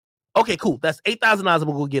 Okay, cool. That's $8,000. I'm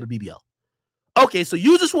gonna go get a BBL. Okay, so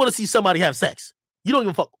you just want to see somebody have sex. You don't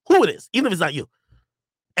give a fuck who it is, even if it's not you.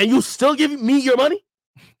 And you still giving me your money?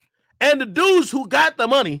 And the dudes who got the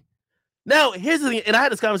money. Now, here's the thing, and I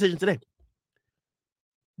had this conversation today.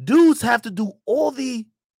 Dudes have to do all the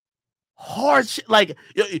hard shit. Like,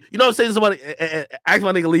 you know what I'm saying to somebody? Ask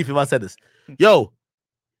my nigga Leaf if I said this. Yo,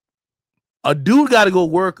 a dude got to go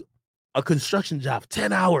work a construction job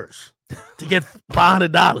 10 hours to get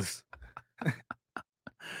 $500.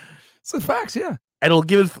 It's the facts, yeah. And he'll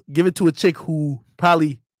give it to a chick who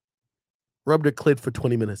probably rubbed her clit for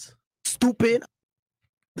 20 minutes. Stupid.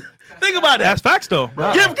 Think about that. That's facts, though.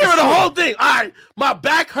 Bro. Give her the whole thing. All right, my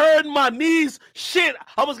back hurting, my knees, shit.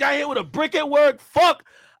 I almost got hit with a brick at work. Fuck.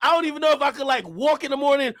 I don't even know if I could like walk in the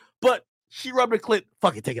morning, but she rubbed her clit.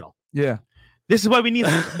 Fuck it, take it off. Yeah. This is why we need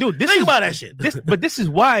to do this. Think about that shit. But this is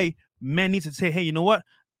why men need to say, hey, you know what?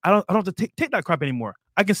 I don't have to take that crap anymore.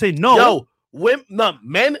 I can say no. Yo,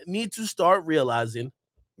 men need to start realizing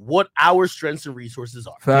what our strengths and resources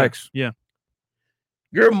are. Facts. Yeah.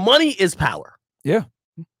 Your money is power. Yeah.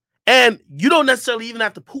 And you don't necessarily even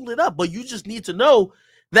have to pull it up, but you just need to know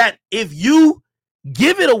that if you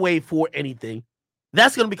give it away for anything,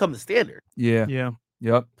 that's going to become the standard. Yeah. Yeah.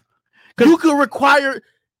 Yep. You could require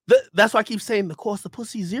that's why I keep saying the cost of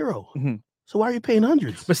pussy 0. Mm-hmm. So why are you paying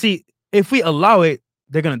hundreds? But see, if we allow it,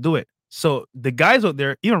 they're gonna do it. So the guys out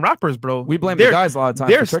there, even rappers, bro, we blame the guys a lot of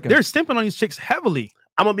times. They're stimping on these chicks heavily.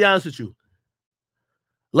 I'm gonna be honest with you.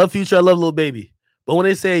 Love Future, I love Lil Baby. But when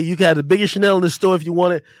they say you can have the biggest Chanel in the store if you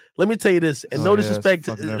want it, let me tell you this, and no disrespect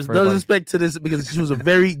to this because she was a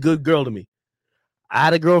very good girl to me. I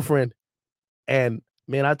had a girlfriend, and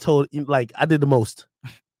man, I did the most.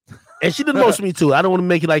 And she did the most for me too. I don't want to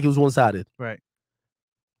make it like it was one-sided. Right.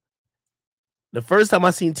 The first time I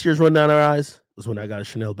seen tears run down her eyes was when I got a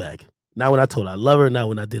Chanel bag. Not when I told her I love her, not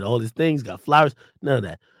when I did all these things, got flowers, none of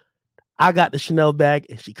that. I got the Chanel bag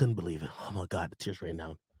and she couldn't believe it. Oh my God, the tears ran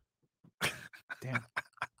down. Damn.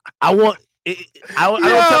 I don't tell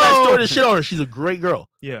that story to shit on her. She's a great girl.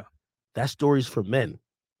 Yeah. That story's for men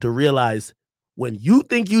to realize when you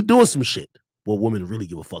think you doing some shit, what women really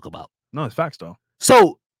give a fuck about. No, it's facts though.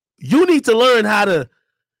 So you need to learn how to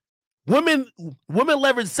women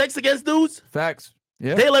leverage sex against dudes. Facts.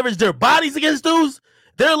 Yeah. They leverage their bodies against dudes.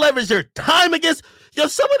 They leverage their time against. Yo,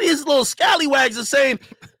 some of these little scallywags are saying,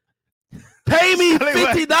 pay me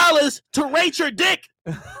 $50 to rate your dick.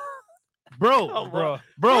 Bro.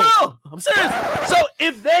 I'm serious. So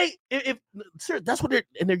if serious, that's what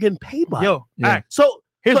they're getting paid by. Yo, yeah. So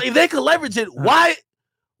if they could leverage it, why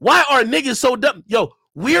are niggas so dumb?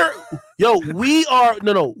 We're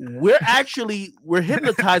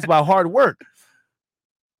hypnotized by hard work.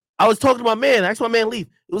 I was talking to my man. Asked my man Leaf.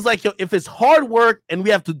 It was like, if it's hard work and we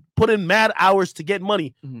have to put in mad hours to get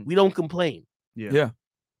money, we don't complain. Yeah.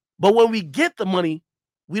 But when we get the money,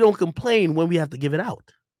 we don't complain when we have to give it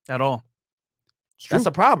out At all. That's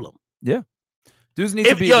a problem. Yeah. Dudes need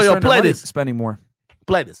to be spending more.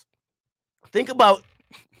 Play this. Think about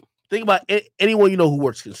anyone you know who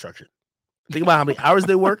works construction. Think about how many hours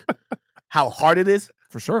they work, how hard it is.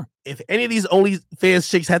 For sure. If any of these OnlyFans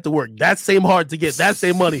chicks had to work that same hard to get that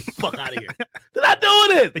same money, fuck out of here. They're not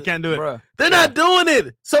doing it. They can't do it. Bruh. They're not doing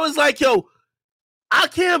it. So it's like, I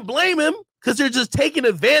can't blame him because they're just taking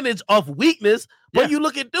advantage of weakness. But you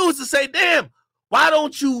look at dudes and say, damn, why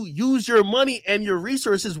don't you use your money and your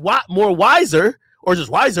resources more wiser or just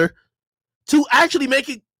wiser to actually make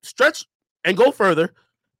it stretch and go further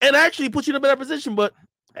and actually put you in a better position? But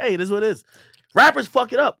hey, it is what it is. Rappers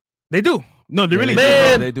fuck it up. They do. No, they really do.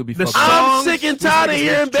 They do be the fucking songs, I'm sick and tired of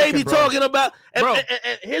hearing Baby bro. talking about. Bro.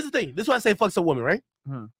 And here's the thing. This is why I say fuck some woman, right?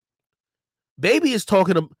 Hmm.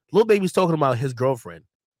 Lil Baby's talking about his girlfriend,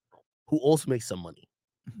 who also makes some money.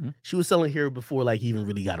 Mm-hmm. She was selling hair before, like, he even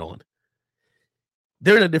really got on.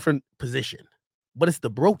 They're in a different position, but it's the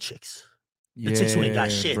broke chicks. The chicks who ain't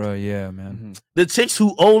got shit. Bro, yeah, man. Mm-hmm. The chicks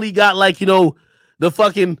who only got, like, the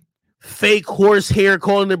fucking fake horse hair,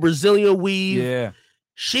 calling it Brazilian weave. Yeah.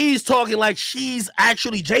 She's talking like she's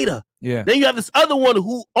actually Jada. Yeah. Then you have this other one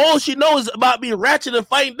who all she knows is about being ratchet and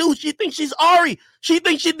fighting dudes. She thinks she's Ari. She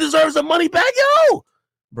thinks she deserves her money back. Yo,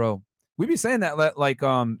 bro, we be saying that like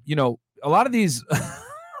a lot of these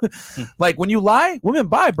like when you lie, women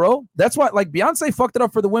buy, bro. That's why like Beyonce fucked it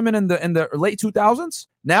up for the women in the late 2000s.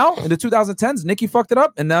 Now in the 2010s, Nicki fucked it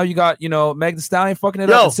up, and now you got Meg Thee Stallion fucking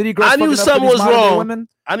it up. And City Girls. I knew something was wrong. Women.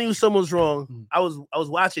 I knew something was wrong. I was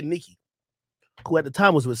watching Nicki, who at the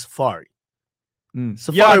time was with Safari.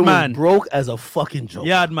 Safari was man. broke as a fucking joke.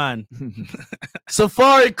 Yeah, man.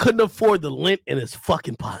 Safari couldn't afford the lint in his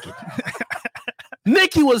fucking pocket.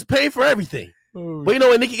 Nikki was paying for everything. But you know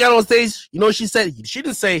when Nikki got on stage, you know what she said? She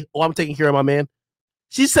didn't say, "Oh, I'm taking care of my man."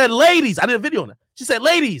 She said, "Ladies," I did a video on that. She said,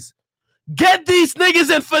 "Ladies, get these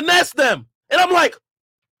niggas and finesse them." And I'm like,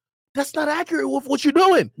 that's not accurate with what you're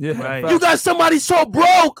doing. Yeah, Right. You got somebody so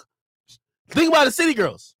broke. Think about the City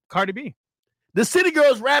Girls. Cardi B. The City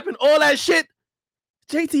Girls rapping all that shit.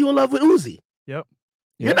 JT, you in love with Uzi. Yep.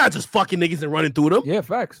 You're not just fucking niggas and running through them. Yeah,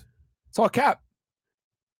 facts. It's all cap.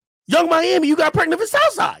 Young Miami, you got pregnant for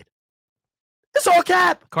Southside. It's all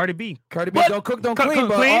cap. Cardi B. Cardi B, But- don't cook, don't Cook, clean, cook,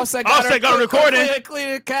 but clean. Offset Offset got recording.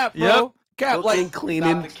 Clean cap, bro. Yep. Cap, like,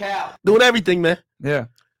 Cleaning, doing everything, man. yeah,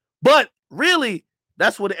 But really,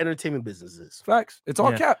 that's what the entertainment business is. facts. It's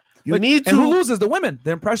all Yeah. cap. You need And who to. loses? The women,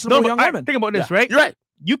 the impressionable young women. Think about this, right? You're right.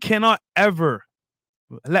 You cannot ever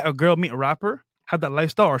let a girl meet a rapper, have that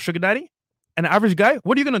lifestyle or sugar daddy, and the average guy.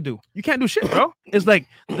 What are you gonna do? You can't do shit, bro. It's like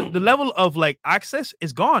the level of like access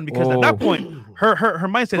is gone because at that point, her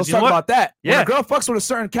mindset Let's is, you know talk what? about that. Yeah. When a girl fucks with a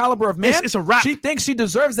certain caliber of man, It's a wrap. she thinks she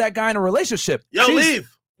deserves that guy in a relationship. Yo, She's-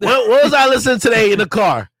 leave. What was I listening today in the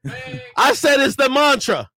car? I said it's the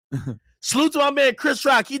mantra. Salute to my man Chris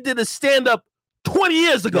Rock. He did a stand-up 20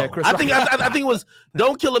 years ago. Yeah, Chris I think it was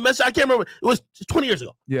Don't Kill a Messenger. I can't remember. It was 20 years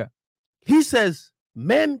ago. Yeah. He says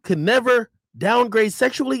men can never downgrade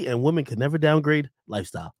sexually and women can never downgrade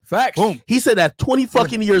lifestyle. Facts. Boom. He said that 20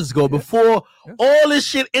 fucking years ago before all this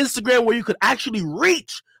shit Instagram where you could actually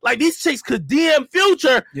reach. Like these chicks could DM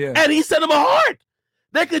Future Yeah. and he sent them a heart.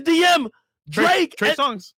 They could DM Drake. Trey and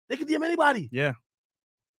Songs. they could DM anybody. Yeah.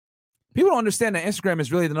 People don't understand that Instagram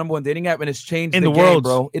is really the number one dating app and it's changed In the the game, world.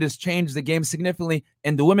 bro. It has changed the game significantly,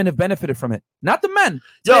 and the women have benefited from it. Not the men.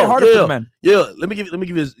 It's Yo, made it harder for the men. Yeah, let me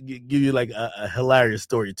give you like a hilarious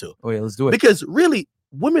story too. Oh yeah, let's do it. Because really,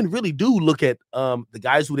 women really do look at the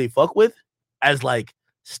guys who they fuck with as like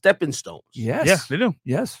stepping stones. Yes. Yeah, they do.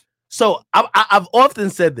 Yes. So I've often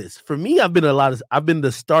said this. For me, I've been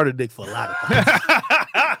the starter dick for a lot of times.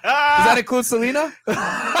 Does that include Selena?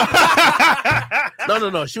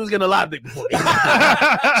 No. She was getting a lot of dick before me.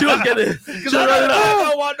 She was running up. I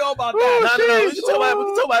don't want to know about that. No. We can talk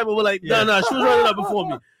about it, but like, no. She was running up before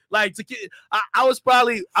me. Like I was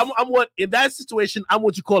probably I'm what in that situation I'm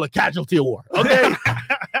what you call a casualty of war. Okay,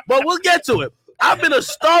 but we'll get to it. I've been a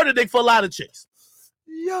starter dick for a lot of chicks,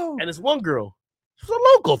 Yo. and this one girl, she was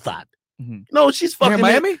a local thought. Mhm. No, she's Here fucking in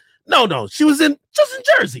Miami? No, she was just in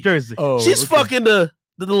Jersey. Jersey. Oh, She's okay. fucking the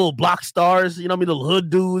little block stars, you know what I mean? The little hood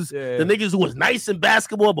dudes, Yeah. the niggas who was nice in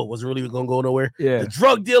basketball but wasn't really gonna go nowhere. Yeah. The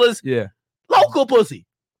drug dealers, Yeah. local pussy.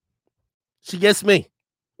 She gets me.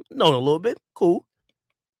 Known a little bit. Cool.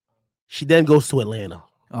 She then goes to Atlanta.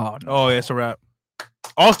 Oh no. Oh, yeah, it's a wrap.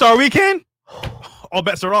 All-Star Weekend? All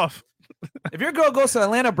bets are off. If your girl goes to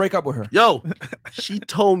Atlanta, break up with her. Yo, she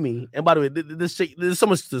told me, and by the way, this chick, there's so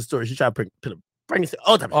much to the story. She tried to put a pregnancy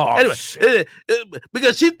all the time. Oh, Anyway, shit.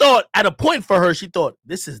 because she thought at a point for her, she thought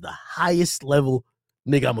this is the highest level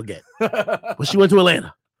nigga I'm gonna get. When she went to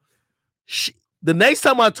Atlanta, the next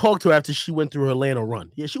time I talked to her after she went through her Atlanta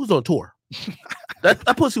run, she was on tour. that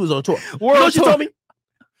pussy was on tour. You know what she told me?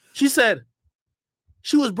 She said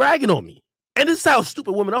she was bragging on me, and this is how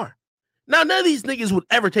stupid women are. Now, none of these niggas would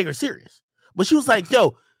ever take her serious, but she was like,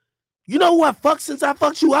 "Yo, you know who I fucked since I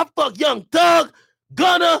fucked you? I fucked Young Thug,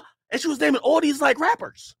 Gunna." And she was naming all these like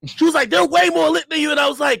rappers. She was like, they're way more lit than you. And I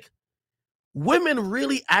was like, women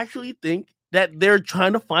really actually think that they're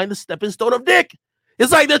trying to find a stepping stone of dick.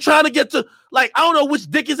 It's like they're trying to get to, like, I don't know which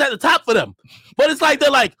dick is at the top for them. But it's like they're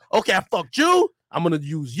like, okay, I fucked you. I'm going to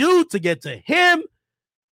use you to get to him.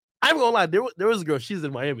 I'm going to lie. There was a girl. She's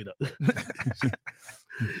in Miami, though.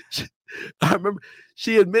 I remember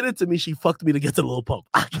she admitted to me she fucked me to get to the Lil Pump.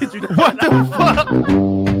 I kid you not. What the fuck?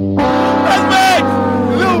 That's big!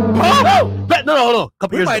 Lil Pump! No, hold on.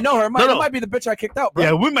 Couple We years might ago. know her. It No. might be the bitch I kicked out, bro.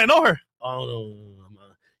 Yeah, we might know her. Oh, no.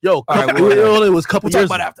 Yo, All right, it was a couple We'll talk years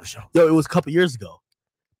about ago. after the show. Yo, it was a couple years ago.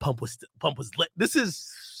 Pump was lit. This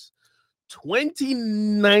is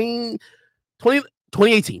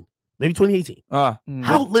 2018. Maybe 2018.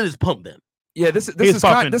 How lit is Pump then? Yeah, this is He's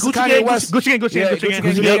popping. this is Gucci Kanye Gang, West. Gucci Gang, Gucci Gang, Yeah, Gucci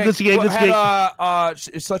Gang. Gucci Gang. Had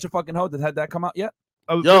It's Such a Fucking Hoe. Had that come out yet?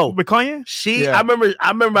 Yo. With Kanye? I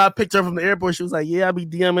remember I picked her from the airport. She was like, yeah, I be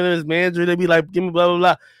DMing his manager. They be like, give me blah, blah,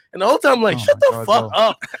 blah. And the whole time I'm like, Oh shut my the God, fuck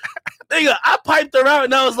up. Nigga, I piped her out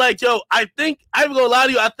and I was like, yo, I think, I'm gonna lie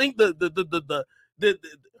to you, I think the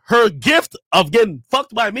her gift of getting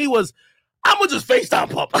fucked by me was, I'm gonna just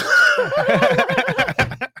FaceTime Pump.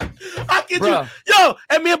 I kid you. Bruh. Yo,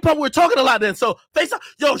 and me and Pump were talking a lot then. So FaceTime,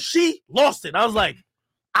 yo, she lost it. I was like,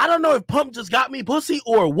 I don't know if Pump just got me pussy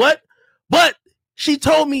or what, but she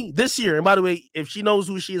told me this year. And by the way, if she knows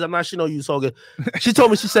who she is, I'm not. She know you so good. She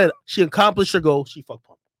told me. She said she accomplished her goal. She fucked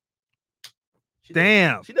Pump.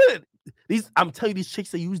 Damn. She did it. I'm telling you, these chicks,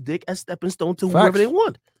 they use dick as stepping stone to whoever they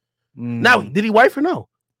want. Now, did he wife her? No,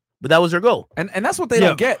 but that was her goal. And that's what they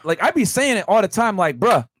don't get. Like, I be saying it all the time. Like,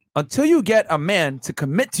 bruh, until you get a man to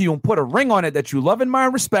commit to you and put a ring on it that you love, admire,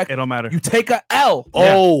 and respect, it don't matter. You take a L.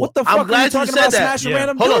 Oh, what the fuck I'm glad are you talking about? Smashing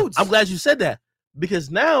random dudes. I'm glad you said that, because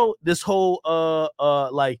now this whole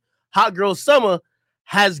like hot girl summer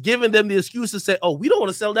has given them the excuse to say, oh, we don't want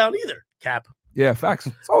to settle down either. Cap. Yeah, facts.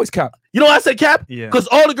 It's always cap. You know why I said cap? Yeah. Because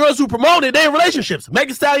all the girls who promoted, they in relationships.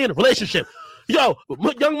 Megan Stallion, relationship. Yo,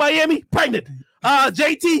 Young Miami, pregnant.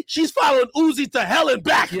 JT, she's following Uzi to hell and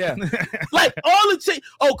back. Yeah. Like all the chicks.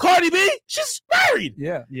 Oh, Cardi B, she's married.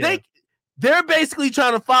 Yeah. They're basically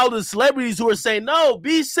trying to follow the celebrities who are saying, no,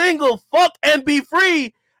 be single, fuck, and be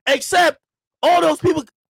free, except all those people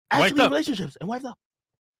actually in relationships and wiped up.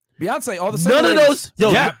 Beyonce, all the none of those,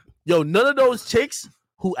 none of those chicks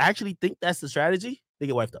who actually think that's the strategy, they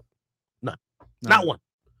get wiped up. None. Not one.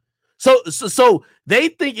 So they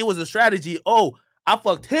think it was a strategy. Oh, I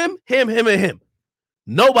fucked him, and him.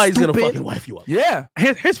 Nobody's gonna fucking wipe you up. Yeah.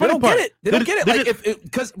 Here's they don't part. get it. They don't get it. Like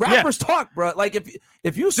because rappers talk, bro. Like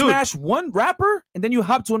if you smash one rapper and then you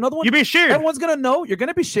hop to another one, you're being shared. Everyone's gonna know you're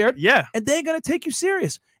gonna be shared. Yeah. And they're gonna take you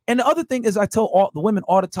serious. And the other thing is, I tell all the women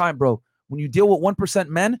all the time, bro. When you deal with 1%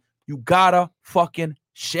 men, you gotta fucking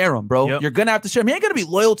share them, bro. You're gonna have to share them. He ain't gonna be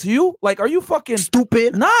loyal to you. Like, are you fucking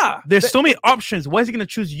stupid? Nah. There's so many options. Why is he gonna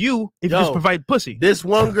choose you if you just provide pussy? This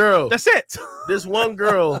one girl. That's it. This one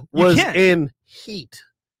girl was in heat.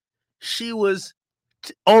 She was,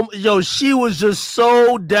 she was just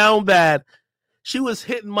so down bad. She was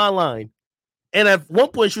hitting my line, and at one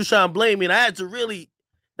point she was trying to blame me, and I had to really.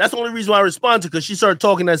 That's the only reason why I responded, because she started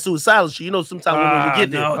talking that suicidal shit. You know, sometimes women will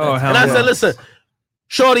get there. And I said, listen,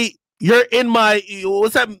 shorty, you're in my,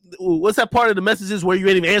 what's that part of the messages where you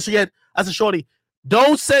ain't even answer yet? I said, shorty,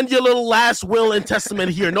 don't send your little last will and testament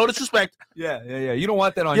here. No disrespect. Yeah. You don't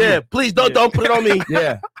want that on you. Yeah, please don't put it on me.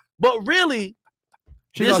 Yeah. But really,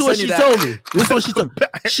 this is what she told me. This is what she told me.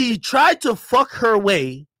 She tried to fuck her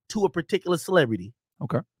way to a particular celebrity.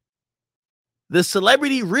 Okay. The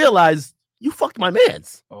celebrity realized, you fucked my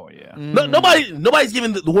mans. Oh yeah. No, nobody's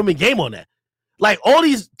giving the woman game on that. Like all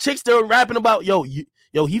these chicks, they're rapping about,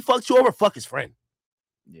 he fucked you over, fuck his friend.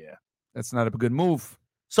 Yeah, that's not a good move.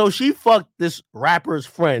 So she fucked this rapper's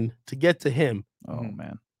friend to get to him. Oh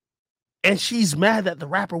man. And she's mad that the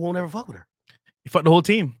rapper won't ever fuck with her. He fucked the whole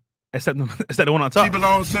team, except the one on top. She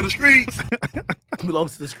belongs to the streets.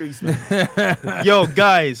 Belongs to the streets, man. Yo,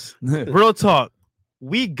 guys, real talk.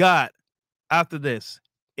 We got after this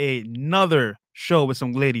another show with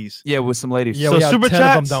some ladies. Yeah, with some ladies. Yeah, so we have super 10 of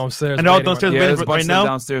them chats downstairs. And they're all downstairs right now.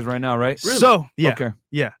 Downstairs right now, right? Really? So yeah, okay,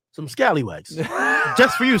 yeah, some scallywags.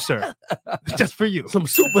 Just for you, sir. Just for you. Some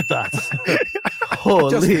super thoughts.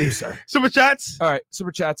 Holy, sir. Super chats. All right,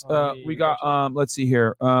 super chats. We got let's see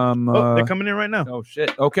here. They're coming in right now. Oh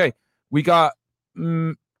shit. Okay, we got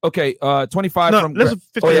 25 from. Let's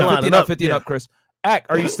 50 up, Chris. Ack,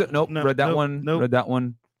 are you still? Nope. Read that one. Nope. Read that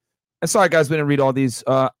one. And sorry, guys, we didn't read all these.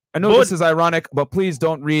 I know this is ironic, but please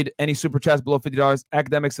don't read any super chats below $50.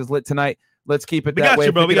 Akademiks is lit tonight. Let's keep it that way.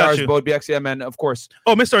 You, bro. We got you. Bode BX, yeah, man, of course.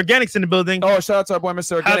 Oh, Mr. Organic's in the building. Oh, shout out to our boy,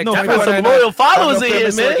 Mr. Organic. I got some loyal followers in here,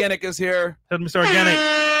 Mr. man. Organic is here. Mr. Organic.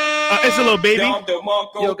 It's a little baby.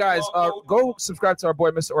 Yo, guys, go subscribe to our boy,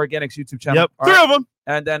 Mr. Organic's YouTube channel. Yep, three of them.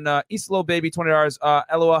 And then East Little Baby, $20.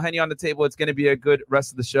 LOL, Henny on the table. It's going to be a good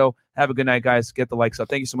rest of the show. Have a good night, guys. Get the likes up.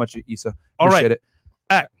 Thank you so much, Issa. Appreciate it.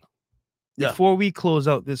 Before we close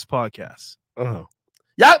out this podcast. Y'all,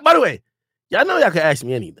 by the way, y'all know y'all can ask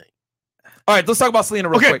me anything. All right, let's talk about Selena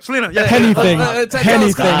real quick. Selena, anything.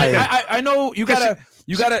 I know you gotta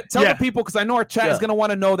tell the people, because I know our chat is gonna want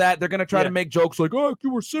to know that. They're gonna try to make jokes like, "Oh,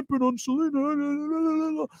 you were sipping on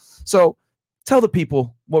Selena." So tell the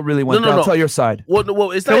people what really went down. Tell your side.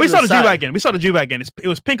 Well, it's so we saw the G-Bag again. We saw the G-Bag again. It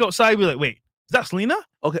was pink outside. We were like, wait, is that Selena?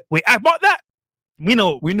 Okay, wait, I bought that. We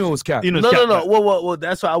knew it was cap. No. Well,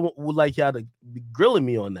 that's why I would like y'all to be grilling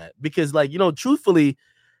me on that, because, like, truthfully,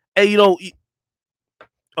 hey,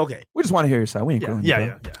 okay, we just want to hear your side. We ain't grilling.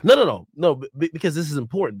 Yeah. No, because this is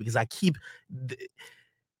important, because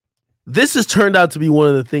this has turned out to be one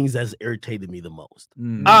of the things that's irritated me the most.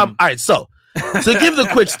 All right, so to give the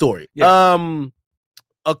quick story,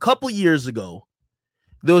 a couple years ago,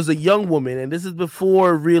 there was a young woman, and this is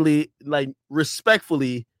before really, like,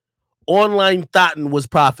 respectfully, online thotting was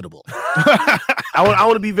profitable. I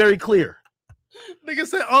want to be very clear. Nigga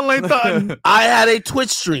said online thought. I had a Twitch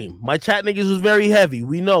stream. My chat niggas was very heavy.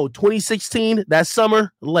 We know 2016, that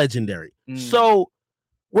summer, legendary. So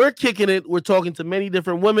we're kicking it. We're talking to many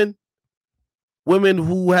different women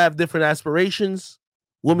who have different aspirations,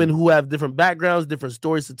 women who have different backgrounds, different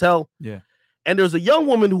stories to tell. Yeah. And there's a young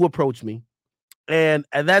woman who approached me. And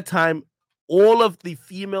at that time, all of the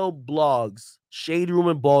female blogs, Shade Room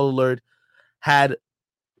and Ball Alert, had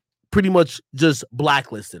pretty much just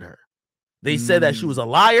blacklisted her. They said that she was a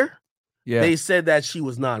liar. Yeah. They said that she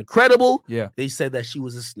was non-credible. Yeah. They said that she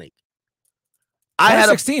was a snake.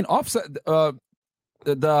 2016, Offset,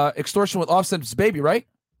 the extortion with Offset's baby, right?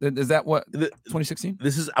 Is that what 2016?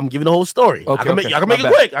 I'm giving the whole story. Okay, I can make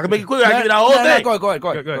it quick. I can make it quick. I can give you the whole thing. Go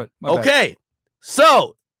ahead. Okay.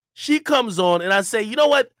 So she comes on and I say, you know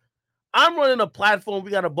what? I'm running a platform.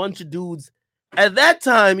 We got a bunch of dudes. At that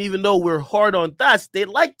time, even though we're hard on thoughts, they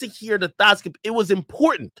like to hear the thoughts. It was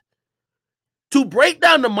important to break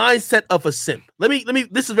down the mindset of a simp. Let me,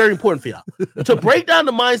 this is very important for y'all. To break down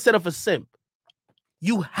the mindset of a simp,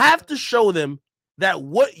 you have to show them that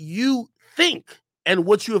what you think and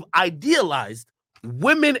what you have idealized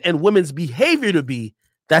women and women's behavior to be,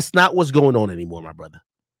 that's not what's going on anymore, my brother.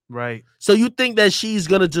 Right. So you think that she's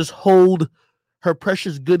going to just hold her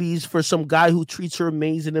precious goodies for some guy who treats her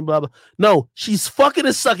amazing and blah, blah. No, she's fucking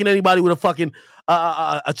and sucking anybody with a fucking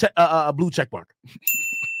a blue check mark.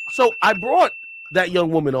 So I brought that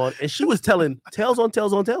young woman on and she was telling tales on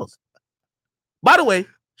tales on tales. By the way,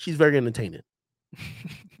 she's very entertaining.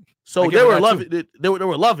 So they were loving it. They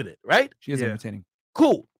were loving it, right? She is entertaining.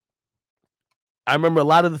 Cool. I remember a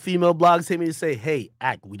lot of the female blogs hit me to say, hey,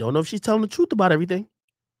 we don't know if she's telling the truth about everything.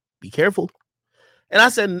 Be careful. And I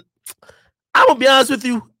said, I'm going to be honest with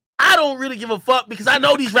you. I don't really give a fuck because I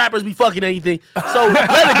know these rappers be fucking anything. So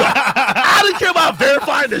let it go. I don't care about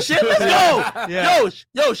verifying the shit. Let's go. Yeah.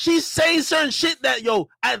 Yo, she's saying certain shit that,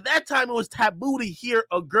 at that time it was taboo to hear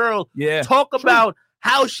a girl talk about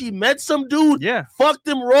how she met some dude, fucked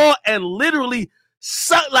him raw, and literally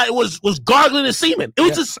was gargling his semen. It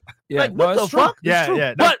was just like, what the fuck?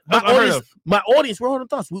 Yeah. But my audience, we're on the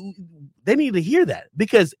thoughts. They need to hear that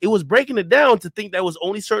because it was breaking it down to think that was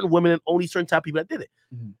only certain women and only certain type of people that did it.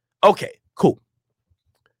 Mm-hmm. Okay, cool.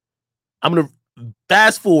 I'm gonna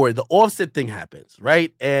fast forward. The Offset thing happens,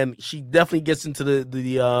 right? And she definitely gets into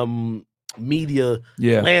the media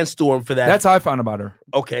landstorm for that. That's how I found about her.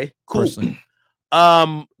 Okay, cool. Personally.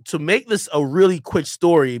 To make this a really quick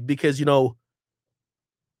story, because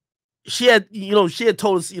she had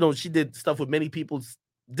told us, she did stuff with many people.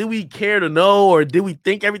 Did we care to know, or did we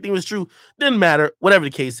think everything was true? Didn't matter, whatever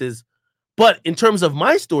the case is. But in terms of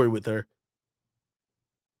my story with her,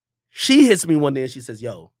 she hits me one day and she says,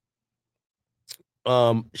 yo,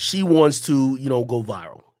 she wants to, go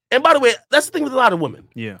viral. And by the way, that's the thing with a lot of women.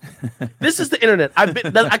 Yeah. This is the internet.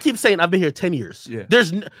 I keep saying I've been here 10 years. Yeah.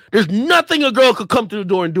 There's nothing a girl could come through the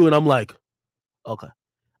door and do. And I'm like, okay.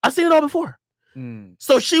 I've seen it all before.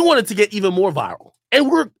 So she wanted to get even more viral.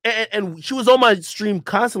 And she was on my stream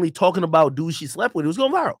constantly talking about dudes she slept with. It was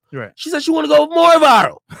going viral. Right. She said she wanted to go more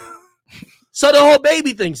viral. So the whole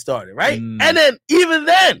baby thing started, right? And then even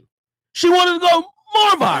then, she wanted to go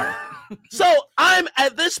more viral. So I'm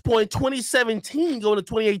at this point, 2017, going to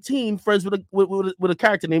 2018, friends with a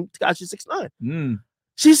character named Tekashi 6ix9ine.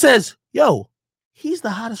 She says, yo, he's the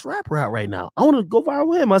hottest rapper out right now. I want to go viral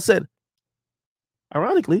with him. I said,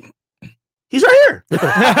 ironically, he's right here.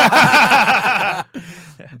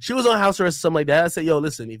 She was on house arrest or something like that. I said, yo,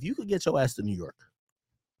 listen, if you could get your ass to New York,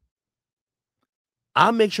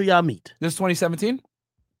 I'll make sure y'all meet. This is 2017?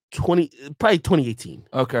 Probably 2018.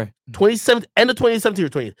 Okay. 27, end of 2017 or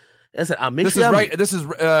 20. I said, I'll make this sure is right. This is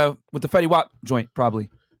with the Fetty Wap joint, probably.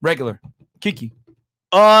 Regular. Kiki.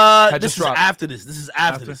 This is after this. This is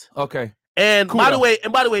after this. Okay. And cool, by the way,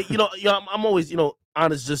 I'm always,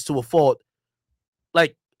 honest just to a fault.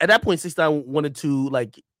 Like at that point, 6ix9ine wanted to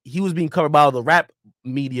he was being covered by all the rap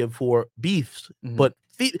media for beefs. But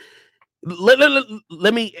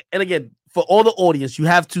let me, and again, for all the audience, you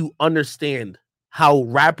have to understand how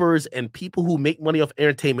rappers and people who make money off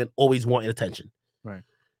entertainment always want attention. Right.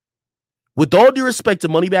 With all due respect to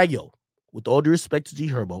Moneybagg Yo, with all due respect to G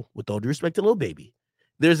Herbo, with all due respect to Lil Baby,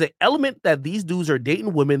 there's an element that these dudes are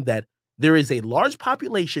dating women that there is a large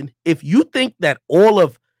population. If you think that all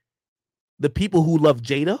of the people who love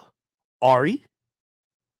Jada, Ari,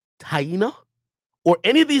 Taina, or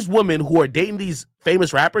any of these women who are dating these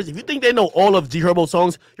famous rappers, if you think they know all of G Herbo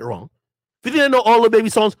songs, you're wrong. If you think they know all of Baby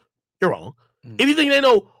songs, you're wrong. If you think they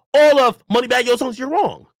know all of Moneybagg Yo songs, you're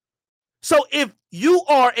wrong. So if you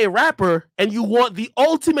are a rapper and you want the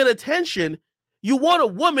ultimate attention, You want a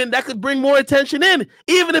woman that could bring more attention in,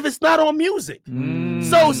 even if it's not on music.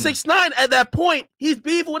 So 6ix9ine at that point, he's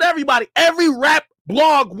beefing with everybody. Every rap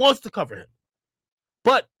blog wants to cover him.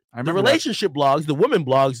 But the relationship blogs, the women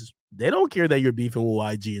blogs, they don't care that you're beefing with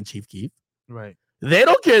YG and Chief Keef. Right. They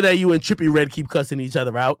don't care that you and Trippie Redd keep cussing each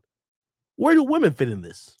other out. Where do women fit in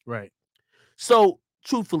this? Right. So,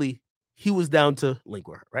 truthfully, he was down to link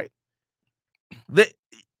with her, right?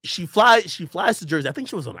 She flies to Jersey. I think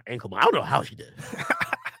she was on an ankle. I don't know how she did.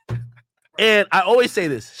 And I always say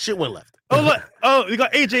this: shit went left. Oh look! Oh, we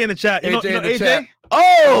got AJ in the chat. You know AJ? Chat.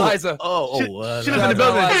 Oh, Eliza. She was in the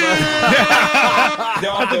building.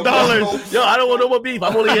 $100. Yo, I don't want no more beef.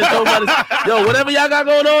 I'm only here talking about this. Yo, whatever y'all got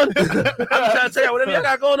going on, I'm trying to tell you, whatever y'all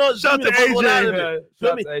got going on, shout to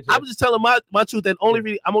AJ. I'm just telling my truth, and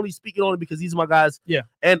I'm only speaking only because these are my guys. Yeah.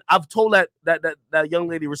 And I've told that young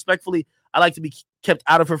lady respectfully, I like to be kept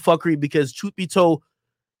out of her fuckery because, truth be told,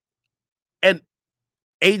 and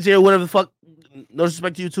AJ or whatever the fuck, no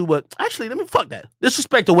disrespect to you too, but actually, let me fuck that.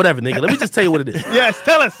 Disrespect or whatever, nigga. Let me just tell you what it is. Yes,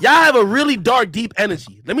 tell us. Y'all have a really dark, deep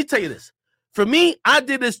energy. Let me tell you this. For me, I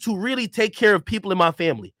did this to really take care of people in my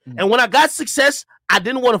family. And when I got success, I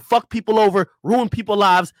didn't want to fuck people over, ruin people's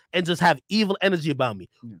lives, and just have evil energy about me.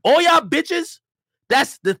 All y'all bitches,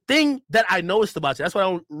 that's the thing that I noticed about you. That's why I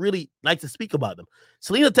don't really like to speak about them.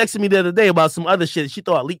 Selena texted me the other day about some other shit. She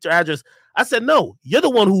thought I leaked her address. I said, no, you're the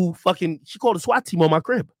one who she called a SWAT team on my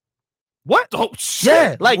crib. What? Oh shit!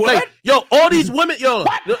 Yeah, like yo, all these women, yo,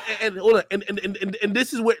 and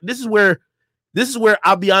this is where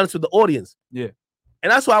I'll be honest with the audience. Yeah,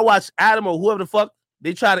 and that's why I watch Adam or whoever the fuck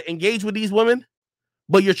they try to engage with these women,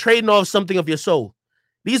 but you're trading off something of your soul.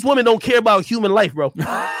 These women don't care about human life, bro.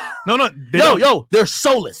 No, they're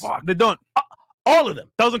soulless. They don't. All of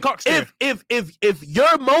them. Thousand cocks. If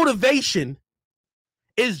your motivation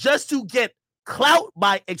is just to get clout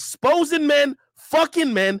by exposing men,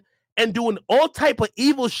 fucking men, and doing all type of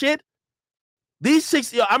evil shit, these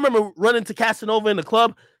chicks, I remember running to Casanova in the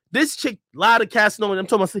club. This chick lied to Casanova. I'm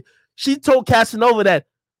talking about, she told Casanova that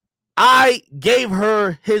I gave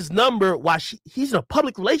her his number while he's in a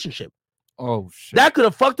public relationship. Oh shit! That could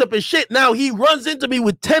have fucked up his shit. Now he runs into me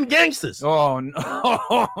with 10 gangsters. Oh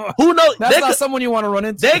no! Who knows? That's not someone you want to run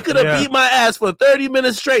into. They could have beat my ass for 30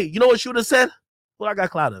 minutes straight. You know what she would have said? Well, I got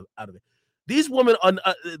clout out of it. These women are.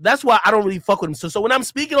 That's why I don't really fuck with them. So when I'm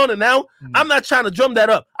speaking on it now, I'm not trying to drum that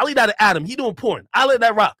up. I leave that to Adam. He doing porn. I let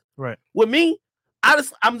that rock. Right. With me,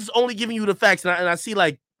 I'm just only giving you the facts, and I see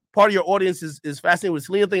like part of your audience is fascinated with the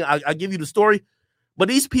Selena thing. I give you the story, but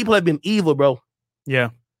these people have been evil, bro. Yeah.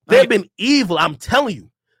 They've been evil. I'm telling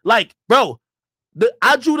you. Like, bro,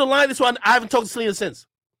 I drew the line. This one, I haven't talked to Selena since.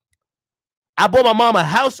 I bought my mom a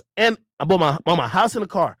house, and I bought my mom a house and a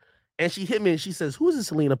car. And she hit me and she says, "Who is this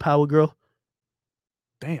Selena Power girl?"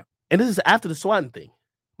 Damn. And this is after the Swan thing.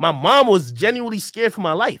 My mom was genuinely scared for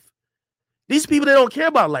my life. These people, they don't care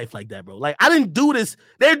about life like that, bro. Like, I didn't do this.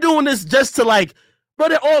 They're doing this just to, like, bro,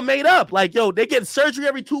 they're all made up. Like, yo, they get surgery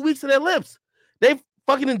every 2 weeks in their lips. They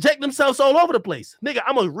fucking inject themselves all over the place. Nigga,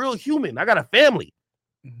 I'm a real human. I got a family.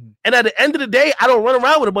 And at the end of the day, I don't run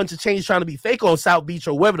around with a bunch of chains trying to be fake on South Beach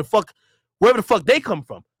or wherever the fuck they come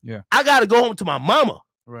from. Yeah. I got to go home to my mama.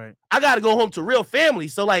 Right. I got to go home to real family.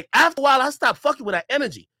 So, like, after a while, I stopped fucking with that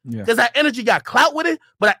energy. Yeah. Because that energy got clout with it,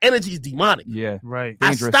 but that energy is demonic. Yeah. Right.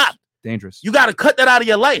 Dangerous. I stopped. Dangerous. You got to cut that out of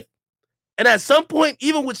your life. And at some point,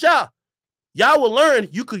 even with y'all will learn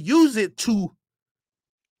you could use it to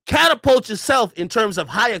catapult yourself in terms of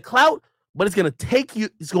higher clout, but it's going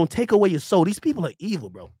to take away your soul. These people are evil,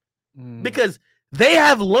 bro. Because they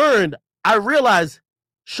have learned, I realize,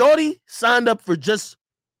 Shorty signed up for just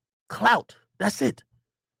clout. That's it.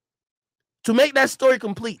 To make that story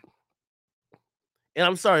complete. And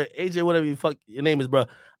I'm sorry, AJ, whatever you fuck your name is, bro.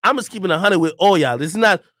 I'm just keeping 100 with all y'all. This is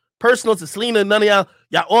not personal to Selena. None of y'all.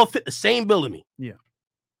 Y'all all fit the same bill to me. Yeah.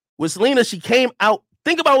 With Selena, she came out.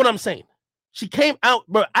 Think about what I'm saying. She came out,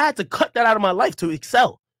 bro. I had to cut that out of my life to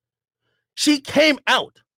excel. She came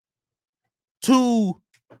out to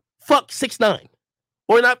fuck 6ix9ine.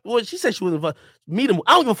 Or not. Well, she said she wasn't fuck. Meet him.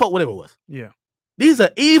 I don't give a fuck whatever it was. Yeah. These are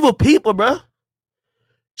evil people, bro.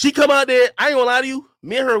 She come out there. I ain't gonna lie to you.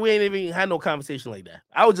 Me and her, we ain't even had no conversation like that.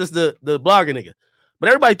 I was just the blogger nigga. But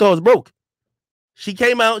everybody thought I was broke. She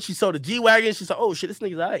came out. She saw the G-Wagon. She said, "Oh, shit, this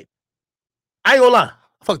nigga's all right." I ain't gonna lie.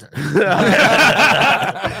 I fucked her.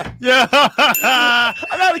 Yeah. I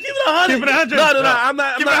gotta keep it 100. Keep it 100. No. I'm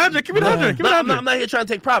not. Keep it 100. Keep it 100. Keep it 100. I'm not here trying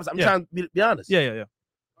to take props. I'm trying to be honest. Yeah.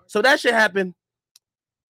 So that shit happened.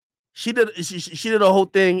 She did a whole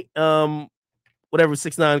thing. Whatever,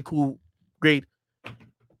 6ix9ine, cool, great.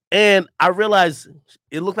 And I realized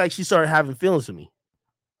it looked like she started having feelings for me.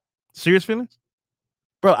 Serious feelings?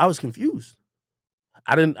 Bro, I was confused.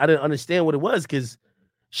 I didn't understand what it was because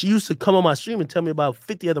she used to come on my stream and tell me about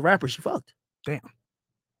 50 other rappers she fucked. Damn.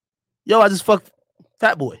 Yo, I just fucked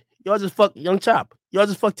Fat Boy. Yo, I just fucked Young Chop. Yo, I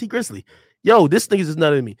just fucked T Grizzly. Yo, this nigga's just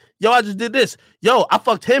nutting me. Yo, I just did this. Yo, I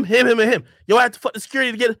fucked him, and him. Yo, I had to fuck the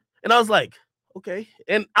security to get it. And I was like, okay.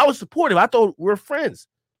 And I was supportive. I thought we were friends.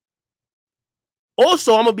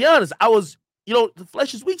 Also, I'm gonna be honest. I was, the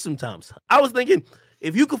flesh is weak sometimes. I was thinking,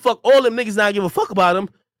 if you could fuck all them niggas and not give a fuck about them,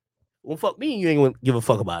 well, fuck me, you ain't gonna give a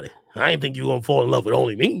fuck about it. I ain't think you gonna fall in love with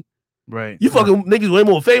only me. Right. You fucking niggas way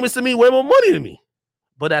more famous than me, way more money than me.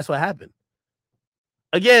 But that's what happened.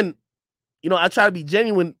 Again, I try to be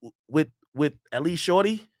genuine with at least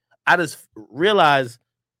Shorty. I just realized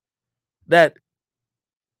that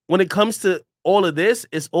when it comes to all of this,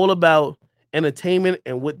 it's all about entertainment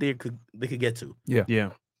and what they could get to.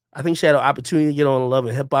 Yeah. I think she had an opportunity to get on Love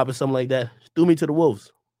and Hip Hop or something like that. Threw me to the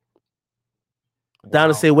wolves. Down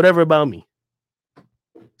to say whatever about me.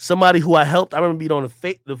 Somebody who I helped, I remember being on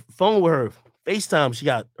the phone with her, FaceTime. She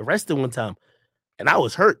got arrested one time, and I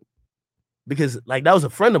was hurt because that was a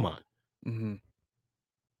friend of mine. Mm-hmm.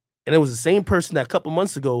 And it was the same person that a couple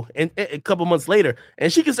months ago and a couple months later.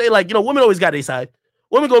 And she can say, women always got their side.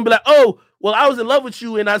 Women gonna be like, oh, well, I was in love with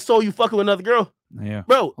you and I saw you fucking with another girl. Yeah.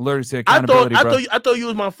 Bro, allergic to accountability, I thought you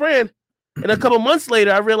was my friend. And a couple months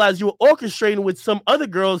later, I realized you were orchestrating with some other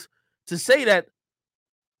girls to say that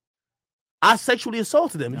I sexually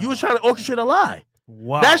assaulted them. You were trying to orchestrate a lie.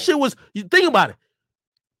 Wow. That shit was, you think about it.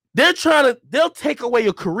 They'll take away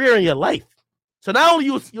your career and your life. So not only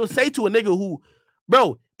you'll say to a nigga who,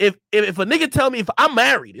 bro, if a nigga tell me if I'm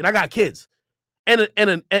married and I got kids, and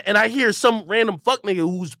I hear some random fuck nigga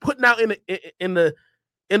who's putting out in the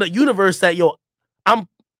universe that I'm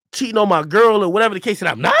cheating on my girl or whatever the case, and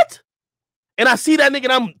I'm not, and I see that nigga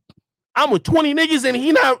and I'm with 20 niggas and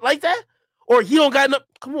he not like that, or he don't got enough.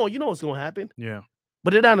 Come on, you know what's gonna happen. Yeah.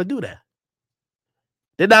 But they're down to do that.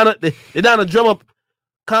 They're down to drum up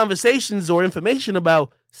conversations or information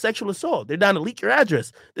about sexual assault. They're down to leak your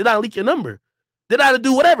address. They're down to leak your number. They're down to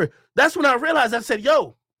do whatever. That's when I realized, I said,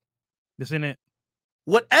 yo, this ain't it.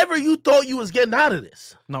 Whatever you thought you was getting out of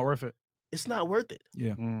this, not worth it. It's not worth it.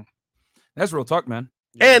 Yeah. That's real talk, man.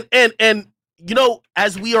 And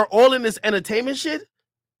as we are all in this entertainment shit,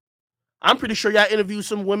 I'm pretty sure y'all interview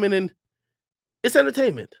some women and it's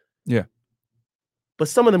entertainment. Yeah. But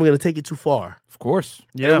some of them are gonna take it too far. Of course.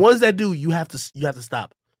 Yeah. And the ones that do, you have to stop.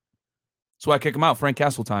 That's why I kick them out. Frank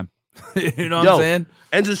Castle time. You know what I'm saying?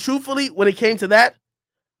 And just truthfully, when it came to that,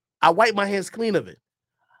 I wiped my hands clean of it.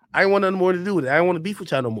 I didn't want nothing more to do with it. I didn't want to beef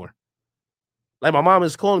with y'all no more. Like, my mom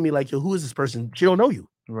is calling me like, yo, who is this person? She don't know you.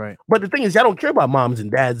 Right. But the thing is, y'all don't care about moms and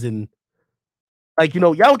dads and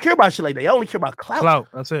y'all don't care about shit like that. Y'all only care about clout. Clout.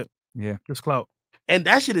 That's it. Yeah. Just clout. And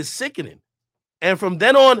that shit is sickening. And from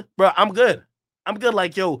then on, bro, I'm good. I'm good.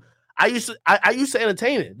 Like, yo, I used to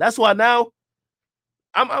entertain it. That's why now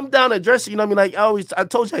I'm down to address it. You know what I mean? Like I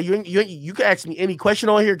told you can ask me any question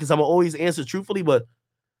on here because I'm always answer truthfully. But,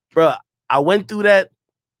 bro, I went through that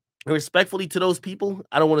respectfully to those people.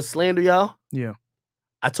 I don't want to slander y'all. Yeah.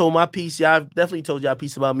 I told my piece. Yeah, I've definitely told y'all a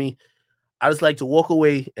piece about me. I just like to walk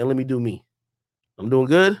away and let me do me. I'm doing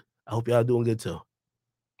good. I hope y'all doing good too.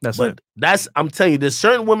 I'm telling you, there's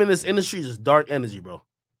certain women in this industry just dark energy, bro.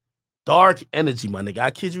 Dark energy, my nigga.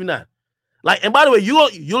 I kid you not. And by the way,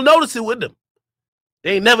 you'll notice it with them.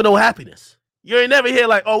 They ain't never know happiness. You ain't never hear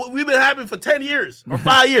oh, we've been happy for 10 years or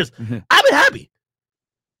 5 years. I've been happy.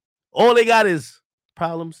 All they got is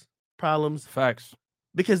problems. Facts.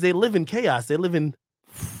 Because they live in chaos. They live in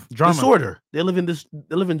drama. Disorder. They live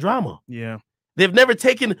in drama. Yeah. They've never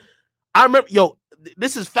taken. I remember,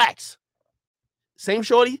 this is facts. Same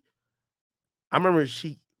shorty. I remember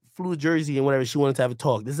she flew to Jersey and whatever. She wanted to have a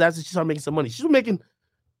talk. This is after she started making some money. She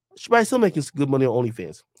probably still making some good money on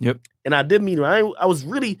OnlyFans. Yep. And I did meet her. I was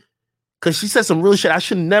really, because she said some real shit. I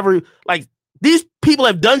should never, these people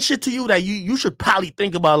have done shit to you that you should probably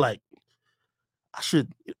think about, I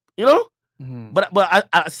should, Mm-hmm. But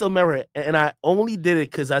I still remember it. And I only did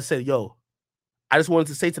it because I said, yo, I just wanted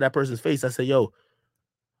to say to that person's face, I said, yo,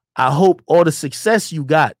 I hope all the success you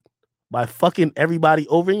got by fucking everybody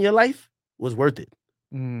over in your life was worth it.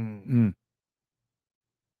 Mm-hmm.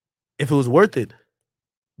 If it was worth it,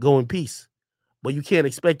 go in peace. But you can't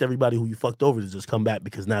expect everybody who you fucked over to just come back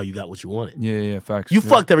because now you got what you wanted. Yeah, facts. You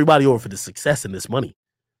fucked everybody over for the success and this money.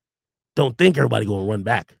 Don't think everybody gonna run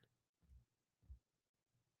back.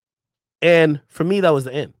 And for me, that was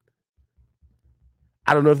the end.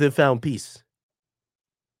 I don't know if they found peace.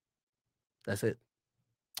 That's it.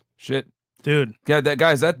 Shit. dude. Yeah, that's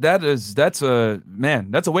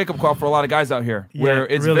a wake up call for a lot of guys out here. Yeah, where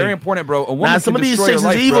it's really. very important, bro. A woman some can of these destroy chicks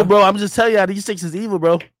your life, is evil, bro. bro. I'm just telling you, these chicks is evil,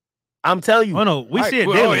 bro. I'm telling you. Oh no, we see it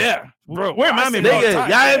Oh daily. yeah, bro. We're Miami, Nigga,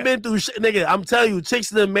 y'all ain't been through shit, nigga. I'm telling you, chicks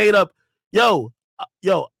that made up. Yo,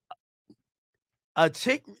 a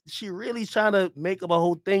chick, she really trying to make up a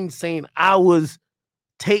whole thing saying I was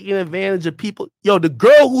taking advantage of people. Yo, the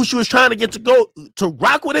girl who she was trying to get to go to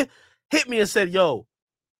rock with it hit me and said, yo,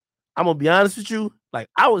 I'm gonna be honest with you. Like,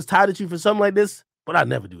 I was tired of you for something like this, but I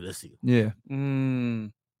never do this to you. Yeah.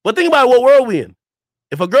 But think about what world we in.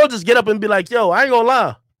 If a girl just get up and be like, yo, I ain't gonna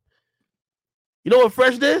lie. You know what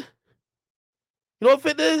Fresh did? You know what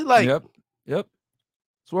Fit did? Like, yep.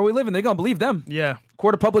 It's where we live, and they're gonna believe them. Yeah.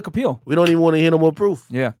 Court of public appeal. We don't even want to hear no more proof.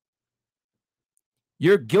 Yeah.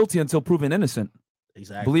 You're guilty until proven innocent.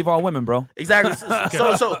 Exactly. Believe all women, bro. Exactly. So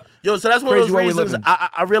that's one of those reasons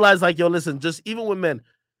I realized, like, yo, listen, just even with men,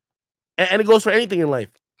 and it goes for anything in life.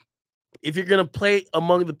 If you're gonna play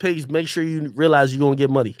among the pigs, make sure you realize you're gonna get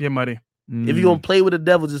money. Get money. If you're gonna play with the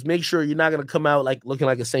devil, just make sure you're not gonna come out like looking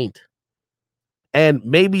like a saint. And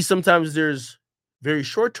maybe sometimes there's very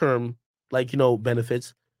short term, like,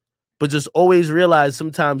 benefits, but just always realize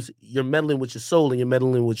sometimes you're meddling with your soul and you're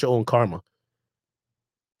meddling with your own karma.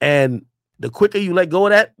 And the quicker you let go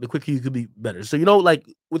of that, the quicker you could be better. So, like,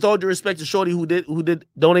 with all due respect to Shorty who did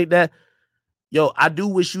donate that, yo, I do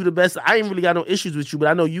wish you the best. I ain't really got no issues with you, but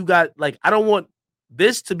I know you got, like, I don't want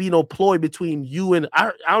this to be no ploy between you and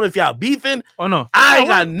I don't know if y'all beefing. Oh no, I ain't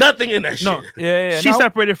got nothing in that no. shit. Yeah. She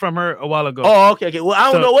separated from her a while ago. Oh, okay. Well, I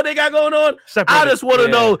don't know what they got going on. Separated. I just want to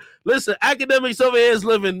know. Listen, Akademiks over here is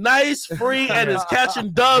living nice, free, and is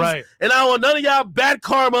catching dubs. Right. And I don't want none of y'all bad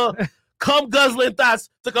karma, come guzzling thoughts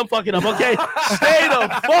to come fucking up. Okay, stay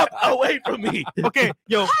the fuck away from me. Okay,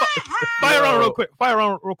 yo, fire on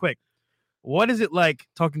real quick. What is it like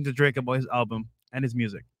talking to Drake about his album and his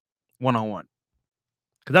music, one-on-one?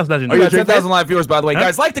 Because that's legendary. Oh, yeah, 10,000 live viewers, by the way.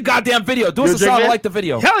 Guys, like the goddamn video. Do us a solid, like the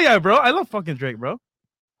video. Hell yeah, bro. I love fucking Drake, bro.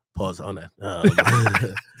 Pause on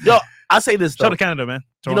that. Yo, I say this, though. Shout out to Canada, man.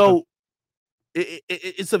 Toronto.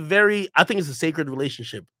 It's a I think it's a sacred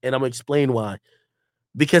relationship, and I'm going to explain why.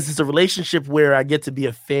 Because it's a relationship where I get to be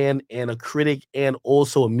a fan and a critic and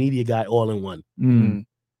also a media guy all in one.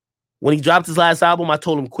 When he dropped his last album, I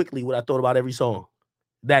told him quickly what I thought about every song.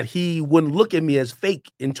 That he wouldn't look at me as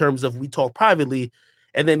fake in terms of we talk privately,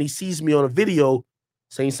 and then he sees me on a video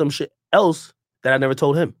saying some shit else that I never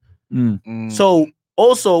told him. So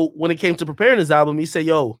also, when it came to preparing his album, he said,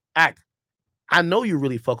 yo, Ak, I know you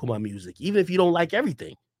really fuck with my music, even if you don't like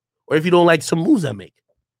everything, or if you don't like some moves I make.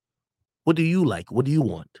 What do you like? What do you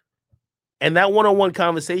want? And that one-on-one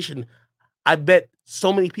conversation, I bet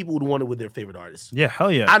so many people would want it with their favorite artists. Yeah,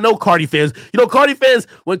 hell yeah. I know Cardi fans. Cardi fans,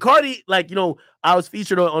 when Cardi, I was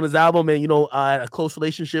featured on his album and, I had a close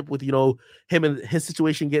relationship with, him and his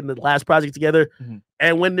situation getting the last project together.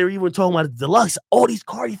 And when they're even talking about the deluxe, all these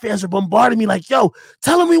Cardi fans are bombarding me like, yo,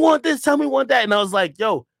 tell them we want this, tell me we want that. And I was like,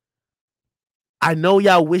 yo, I know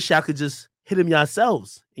y'all wish y'all could just hit him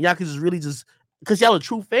yourselves. And y'all could just really because y'all are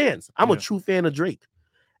true fans. I'm a true fan of Drake.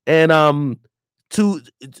 And to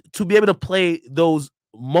be able to play those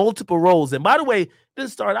multiple roles. And by the way, it didn't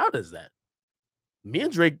start out as that. Me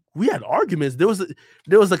and Drake, we had arguments. There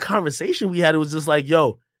was a conversation we had. It was just like,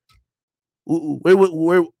 yo, it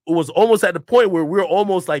was almost at the point where we're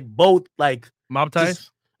almost like both like mob ties.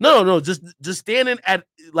 No, just standing at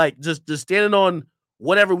like just standing on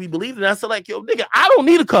whatever we believed in. I said like, yo, nigga, I don't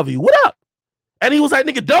need to cover you. What up? And he was like,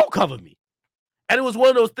 nigga, don't cover me. And it was one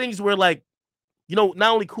of those things where like, not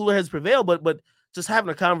only cooler heads prevail, but just having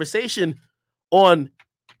a conversation on,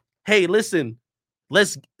 hey, listen,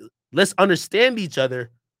 let's understand each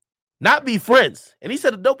other, not be friends. And he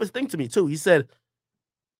said the dopest thing to me too. He said,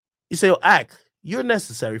 yo, Ak, you're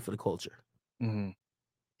necessary for the culture.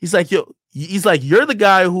 He's like, yo, you're the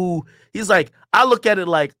guy who, he's like, I look at it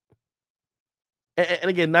like, and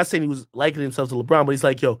again, not saying he was likening himself to LeBron, but he's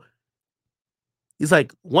like, yo, he's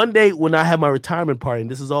like, one day when I have my retirement party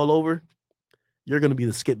and this is all over, you're going to be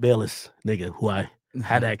the Skip Bayless nigga who I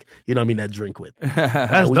had that drink with.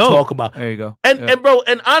 That's we dope. talk about. There you go. And bro,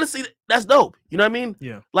 and honestly, that's dope. You know what I mean?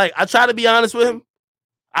 Yeah. Like, I try to be honest with him.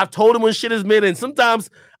 I've told him when shit is mid, and sometimes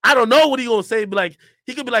I don't know what he gonna say, but like,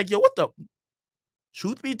 he could be like, yo, what the?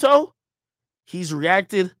 Truth be told, he's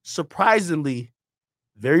reacted surprisingly,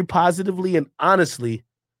 very positively and honestly,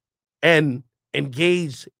 and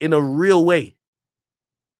engaged in a real way.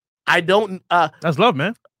 That's love,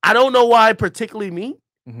 man. I don't know why particularly me,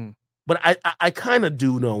 but I kind of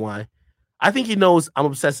do know why. I think he knows I'm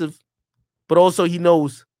obsessive, but also he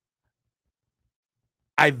knows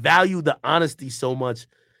I value the honesty so much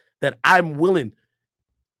that I'm willing.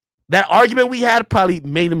 That argument we had probably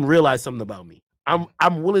made him realize something about me.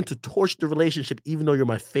 I'm willing to torch the relationship, even though you're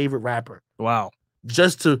my favorite rapper. Wow.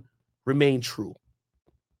 Just to remain true.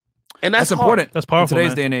 And that's important. That's powerful in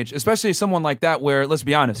today's day and age, especially someone like that, where let's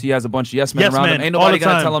be honest, he has a bunch of yes men around him. Ain't nobody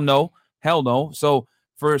gonna tell him no. Hell no. So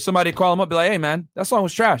for somebody to call him up, be like, hey man, that song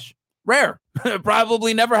was trash. Rare.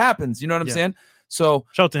 Probably never happens. You know what I'm saying? So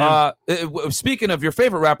shout to him. Speaking of your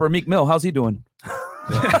favorite rapper, Meek Mill, how's he doing?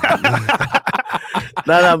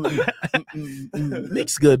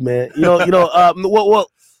 Meek's good, man. Well,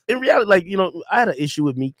 in reality, like, I had an issue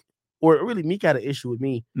with Meek, or really Meek had an issue with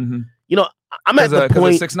me. Mm-hmm. I'm at the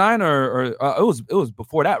point 6ix9ine or it was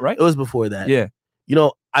before that, right? It was before that. Yeah.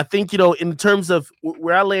 I think, in terms of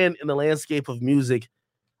where I land in the landscape of music,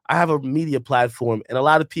 I have a media platform, and a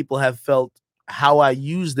lot of people have felt how I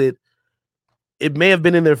used it. It may have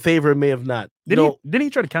been in their favor, it may have not. Didn't he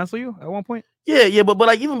try to cancel you at one point? Yeah, but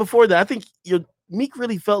like even before that, I think Meek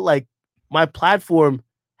really felt like my platform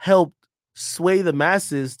helped sway the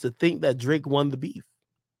masses to think that Drake won the beef.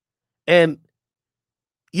 And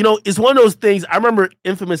it's one of those things. I remember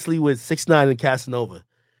infamously with 6ix9ine and Casanova.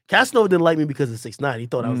 Casanova didn't like me because of 6ix9ine. He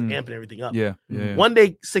thought I was amping everything up. Yeah. One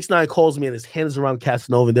day, 6ix9ine calls me and his hand is around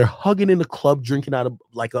Casanova, and they're hugging in the club, drinking out of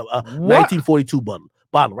like a 1942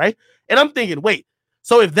 bottle, right? And I'm thinking, wait,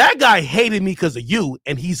 so if that guy hated me because of you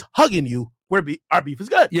and he's hugging you, our beef is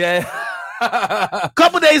good. Yeah. A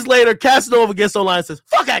couple days later, Casanova gets online and says,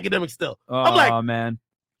 fuck Akademiks still. I'm like, oh man,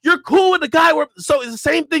 you're cool with the guy. So it's the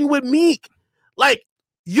same thing with Meek. Like,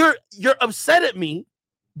 you're upset at me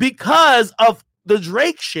because of the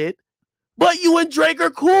Drake shit, but you and Drake are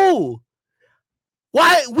cool.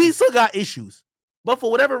 Why? We still got issues, but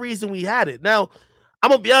for whatever reason we had it. Now, I'm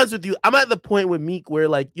gonna be honest with you. I'm at the point with Meek where,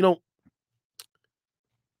 like,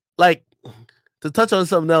 like, to touch on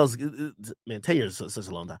something else, man, 10 years is such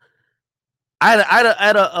a long time. I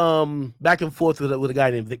had a back and forth with a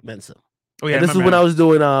guy named Vic Mensa. Oh yeah, and this is when I was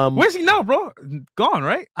doing where's he now, bro? Gone,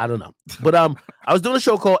 right? I don't know. But I was doing a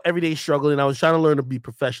show called Everyday Struggle, and I was trying to learn to be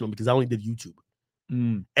professional because I only did YouTube.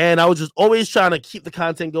 And I was just always trying to keep the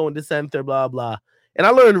content going, this and that, blah, blah. And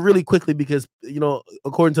I learned really quickly because,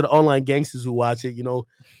 according to the online gangsters who watch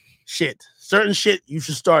it, certain shit, you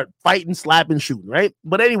should start fighting, slapping, shooting, right?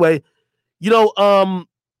 But anyway,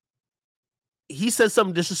 he said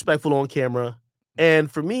something disrespectful on camera. And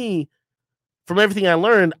for me, from everything I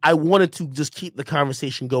learned, I wanted to just keep the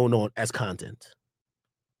conversation going on as content.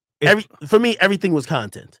 For me, everything was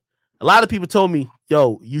content. A lot of people told me,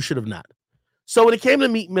 yo, you should have not. So when it came to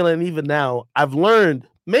Meek Mill, and even now, I've learned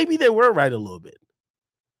maybe they were right a little bit.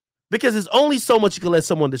 Because there's only so much you can let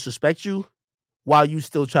someone disrespect you while you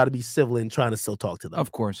still try to be civil and trying to still talk to them.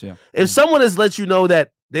 Of course, yeah. If someone has let you know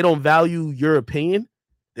that they don't value your opinion,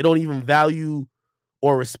 they don't even value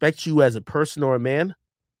or respect you as a person or a man,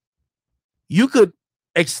 you could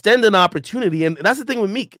extend an opportunity. And that's the thing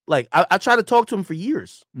with Meek. Like, I tried to talk to him for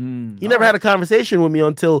years. He never had a conversation with me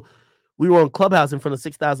until we were on Clubhouse in front of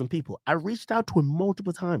 6,000 people. I reached out to him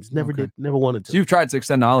multiple times. Never wanted to. So you've tried to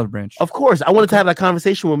extend the olive branch. Of course. I wanted to have that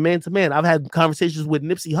conversation with man to man. I've had conversations with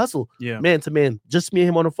Nipsey Hussle, man to man, just me and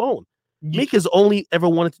him on the phone. Meek has only ever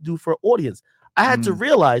wanted to do for an audience. I had to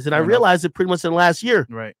realize, and I realized it pretty much in the last year.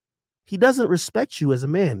 Right. He doesn't respect you as a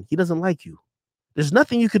man. He doesn't like you. There's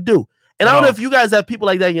nothing you could do. And I don't know if you guys have people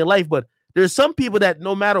like that in your life, but there's some people that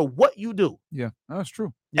no matter what you do. Yeah, that's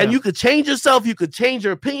true. And you could change yourself. You could change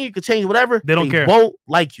your opinion. You could change whatever. They don't care. Won't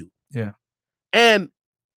like you. Yeah. And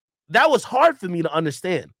that was hard for me to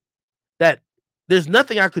understand that there's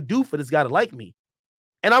nothing I could do for this guy to like me.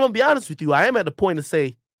 And I'm going to be honest with you. I am at the point to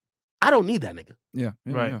say, I don't need that nigga. Yeah,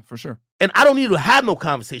 right. Yeah, for sure. And I don't need to have no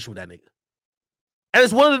conversation with that nigga. And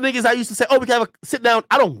it's one of the niggas I used to say, oh, we can have a sit down.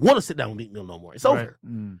 I don't want to sit down with Meek Mill no more. It's over.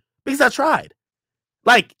 Because I tried.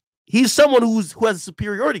 Like, he's someone who has a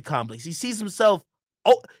superiority complex. He sees himself.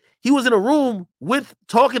 Oh, he was in a room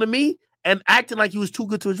talking to me and acting like he was too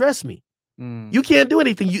good to address me. You can't do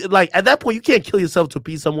anything. You at that point, you can't kill yourself to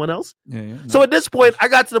appease someone else. No. So at this point, I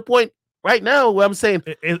got to the point right now where I'm saying,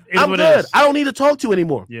 I'm good. I don't need to talk to you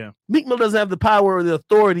anymore. Yeah. Meek Mill doesn't have the power or the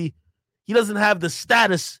authority. He doesn't have the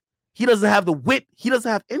status. He doesn't have the wit. He doesn't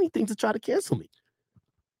have anything to try to cancel me.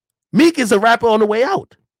 Meek is a rapper on the way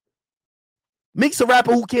out. Meek's a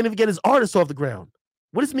rapper who can't even get his artists off the ground.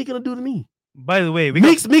 What is Meek gonna do to me? By the way,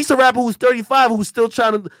 Meek's a rapper who's 35, who's still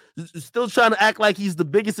trying to act like he's the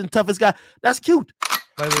biggest and toughest guy. That's cute.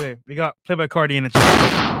 By the way, we got Playboy Cardi in the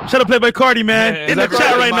chat. Shout out Playboy Cardi, man. In the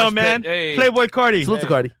chat right now, man. Hey. Playboy Cardi. Salute to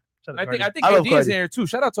Cardi. I think AD is in here too.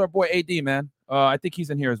 Shout out to our boy AD, man. I think he's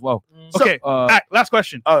in here as well. Okay. Last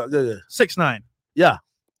question. Oh, good. 6ix9ine. Yeah.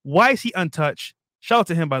 Why is he untouched Shout out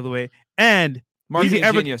to him, by the way. And marketing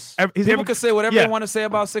genius. People can say whatever Yeah. they want to say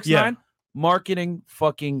about 6ix9ine. Marketing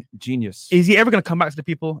fucking genius. Is he ever gonna come back to the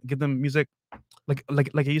people, give them music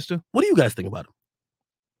like he used to? What do you guys think about him?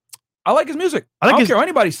 I like his music. I don't care what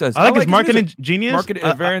anybody says. I like his marketing genius. Marketing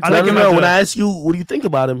is very intelligent. No. When I ask you, what do you think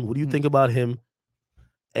about him? What do you think about him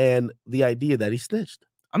and the idea that he snitched?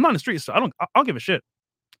 I'm not in the streets, so I don't give a shit.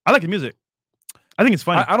 I like his music. I think it's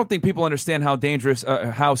funny. I don't think people understand how dangerous,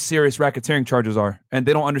 how serious racketeering charges are, and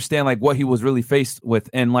they don't understand like what he was really faced with,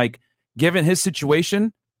 and like given his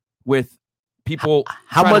situation with people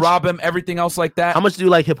trying to rob him, everything else like that. How much do you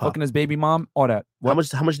like hip hop? Fucking his baby mom, all that.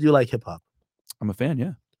 What? How much do you like hip hop? I'm a fan.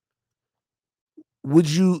 Yeah.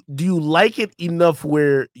 Do you like it enough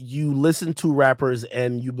where you listen to rappers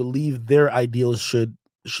and you believe their ideals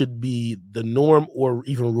should be the norm or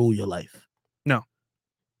even rule your life? No.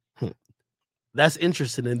 That's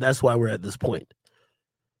interesting, and that's why we're at this point.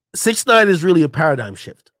 6ix9ine is really a paradigm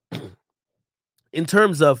shift in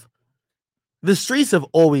terms of the streets have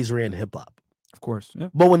always ran hip hop, of course. Yeah.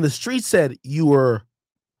 But when the streets said you were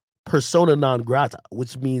persona non grata,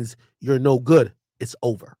 which means you're no good, it's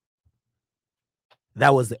over.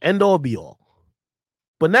 That was the end all be all.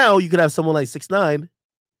 But now you could have someone like 6ix9ine.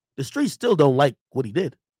 The streets still don't like what he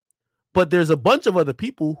did, but there's a bunch of other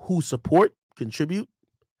people who support, contribute,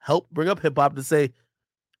 help bring up hip hop to say,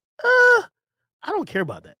 I don't care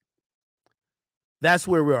about that. That's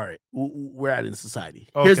where we're at in society.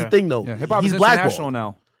 Okay. Here's the thing, though. Yeah, hip hop is international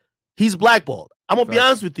now. He's blackballed. I'm gonna be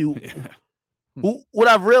honest with you. What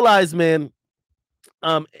I've realized, man,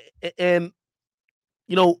 and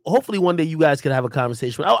you know, hopefully one day you guys can have a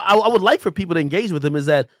conversation. I would like for people to engage with him. Is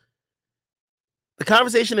that the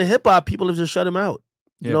conversation in hip hop? People have just shut him out.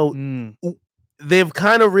 Yeah. You know, they've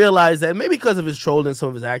kind of realized that maybe because of his trolling and some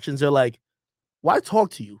of his actions, they're like, "Why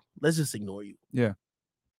talk to you? Let's just ignore you." Yeah.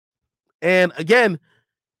 And again,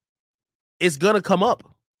 it's gonna come up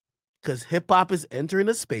because hip hop is entering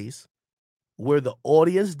a space where the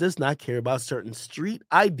audience does not care about certain street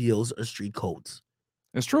ideals or street codes.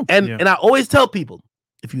 It's true. And I always tell people,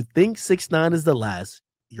 if you think 6ix9ine is the last,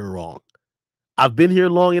 you're wrong. I've been here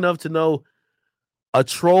long enough to know a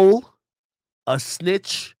troll, a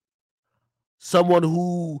snitch, someone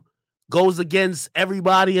who goes against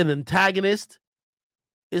everybody, an antagonist,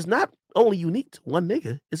 is not only unique to one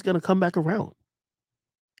nigga. It's going to come back around.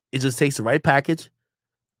 It just takes the right package,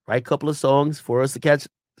 right couple of songs for us to catch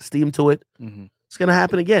steam to it. Mm-hmm. It's going to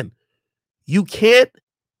happen again. You can't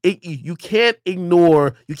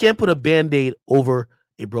ignore, you can't put a Band-Aid over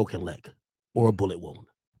a broken leg or a bullet wound.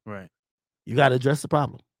 Right. You got to address the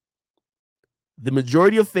problem. The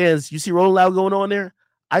majority of fans, you see Rolling Loud going on there?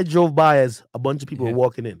 I drove by as a bunch of people were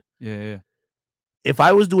walking in. Yeah. If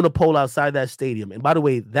I was doing a poll outside that stadium, and by the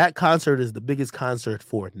way, that concert is the biggest concert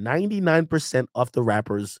for 99% of the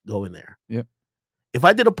rappers going there. Yep. If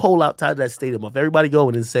I did a poll outside that stadium of everybody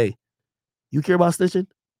going and say, you care about snitching?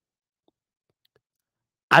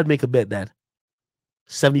 I'd make a bet that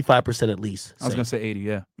 75% at least. I was going to say 80,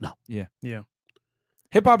 yeah. No. Yeah.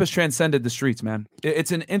 Hip-hop has transcended the streets, man.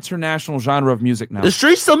 It's an international genre of music now. The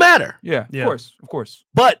streets still matter. Yeah, of course.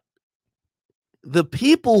 But the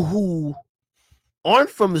people who aren't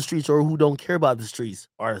from the streets or who don't care about the streets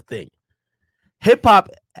are a thing. Hip-hop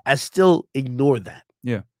has still ignored that.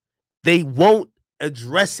 Yeah. They won't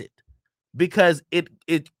address it because it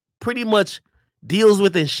pretty much deals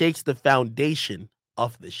with and shakes the foundation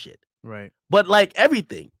of the shit. Right. But like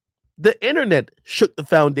everything, the internet shook the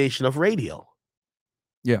foundation of radio.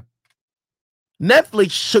 Yeah.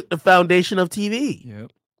 Netflix shook the foundation of TV.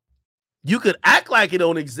 Yep. You could act like it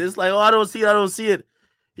don't exist. Like, oh, I don't see it.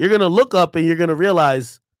 You're going to look up and you're going to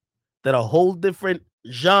realize that a whole different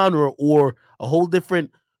genre or a whole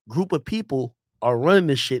different group of people are running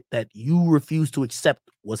the shit that you refuse to accept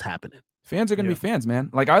was happening. Fans are going to be fans, man.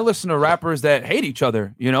 Like, I listen to rappers that hate each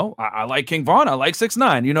other, you know? I like King Von. I like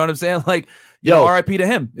 6ix9ine. You know what I'm saying? Like, RIP to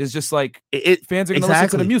him. It's just like, fans are going to listen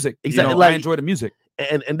to the music. Exactly. You know, I enjoy the music.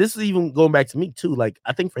 And this is even going back to me, too. Like,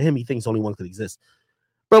 I think for him, he thinks only one could exist.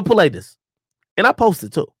 Bro, put like this. And I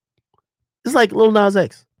posted, too. It's like Lil Nas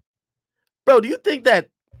X. Bro, do you think that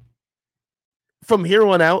from here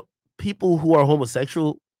on out, people who are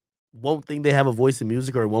homosexual won't think they have a voice in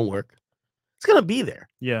music or it won't work? It's going to be there.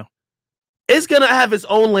 Yeah. It's going to have its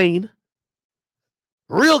own lane.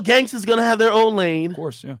 Real gangsters going to have their own lane. Of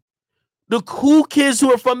course, yeah. The cool kids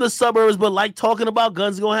who are from the suburbs but like talking about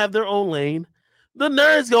guns going to have their own lane. The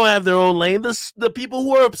nerds going to have their own lane. The people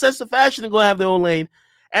who are obsessed with fashion are going to have their own lane.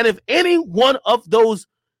 And if any one of those,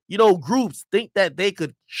 groups think that they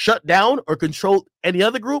could shut down or control any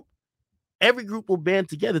other group, every group will band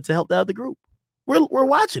together to help the other group. We're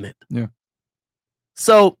watching it. Yeah.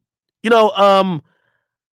 So, I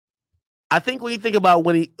think when you think about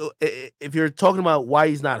if you're talking about why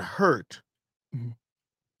he's not hurt,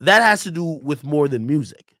 that has to do with more than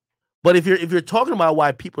music. But if you're talking about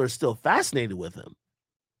why people are still fascinated with him,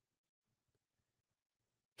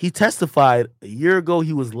 he testified a year ago.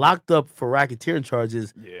 He was locked up for racketeering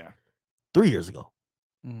charges. Yeah. 3 years ago.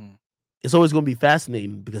 It's always going to be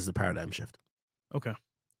fascinating because of the paradigm shift. Okay.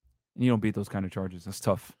 You don't beat those kind of charges. That's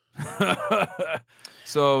tough.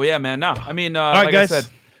 So yeah, man. No, I mean, all right, like guys. I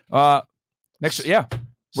said, next, yeah.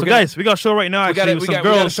 So guys, we got a show right now. We got actually, a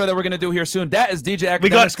girls. show that we're gonna do here soon. That is DJ Akademiks. We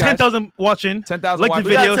got 10,000 watching. 10,000 like watching.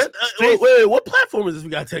 the videos. Wait, what platform is this? We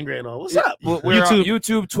got 10 grand on. What's up? We're YouTube. on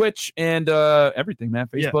YouTube, Twitch, and everything, man.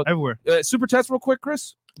 Facebook, everywhere. Super chats, real quick,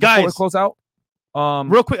 Chris. Guys, before we close out.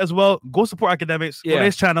 Real quick as well. Go support Akademiks. Go to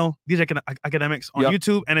his channel, DJ Akademiks on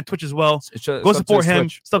YouTube and then Twitch as well. Go support him.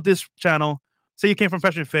 Stuff this channel. Say you came from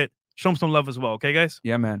Fresh and Fit. Show him some love as well. Okay, guys.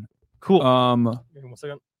 Yeah, man. Cool. Give me 1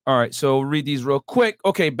 second. All right, so read these real quick.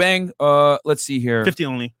 Okay, bang. Let's see here. 50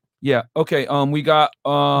 only. Yeah. Okay. We got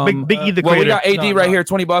Big E the well, we creator. got AD right here.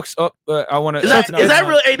 $20. Oh, I want to. Is that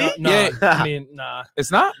real AD? No, Yeah. I mean, nah. It's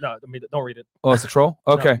not. No, I mean, don't read it. Oh, it's a troll.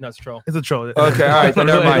 Okay. No, it's a troll. It's a troll. Okay. All right. Then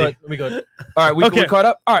never mind. We good. All right. We caught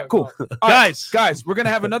up. All right. Cool. All right, Guys, we're gonna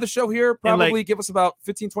have another show here. Probably give us about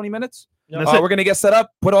 15-20 minutes. That's it. We're gonna get set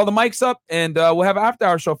up, put all the mics up, and we'll have an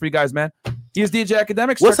after-hour show for you guys, man. He is DJ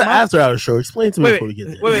Akademiks. What's the after-hour show? Explain to me before we get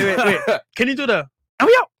there. Wait. Can you do the? And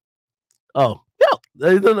we out. Oh, no.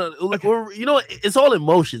 Like, it's all in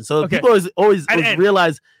motion. So Okay. people always And-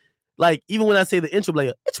 realize, like, even when I say the intro,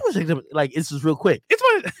 like it's just real quick. It's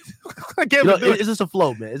what I can't do it. It's just a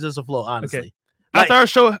flow, man. It's just a flow, honestly. Okay. Like, After our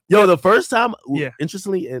show, the first time, Yeah.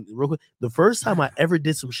 interestingly and real quick, the first time I ever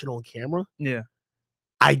did some shit on camera, yeah.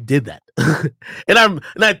 I did that, and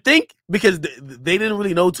I think because they didn't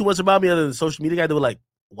really know too much about me other than the social media guy, they were like,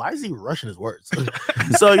 "Why is he rushing his words?"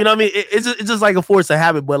 So you know what I mean? It's just like a force of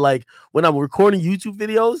habit. But like when I'm recording YouTube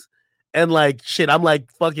videos and like shit, I'm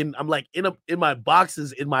like in my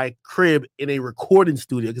boxes in my crib in a recording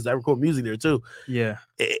studio because I record music there too. Yeah.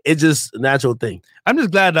 It's just a natural thing. I'm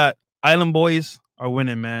just glad that Island Boys are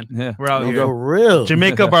winning, man. Yeah. We're out For here. real,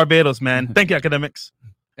 Jamaica, Barbados, man. Thank you, Akademiks.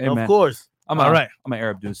 Hey, of man. course. I'm All right. I'm an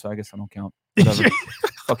Arab dude, so I guess I don't count. Whatever.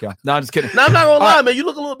 Fuck yeah. No, I'm just kidding. No, I'm not gonna lie, man. You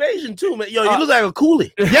look a little Asian too, man. Yo, you look like a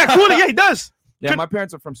coolie. Yeah, cool. Yeah, he does. Yeah, my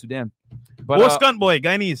parents are from Sudan. But Or Skunt Boy,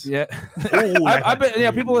 Guyanese. yeah. Ooh, I've been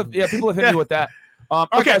people have hit me with that.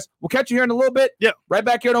 Okay, Okay. guys, we'll catch you here in a little bit. Yep. Right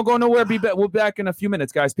back here. Don't go nowhere. We'll be back in a few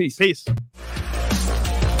minutes, guys. Peace. Peace.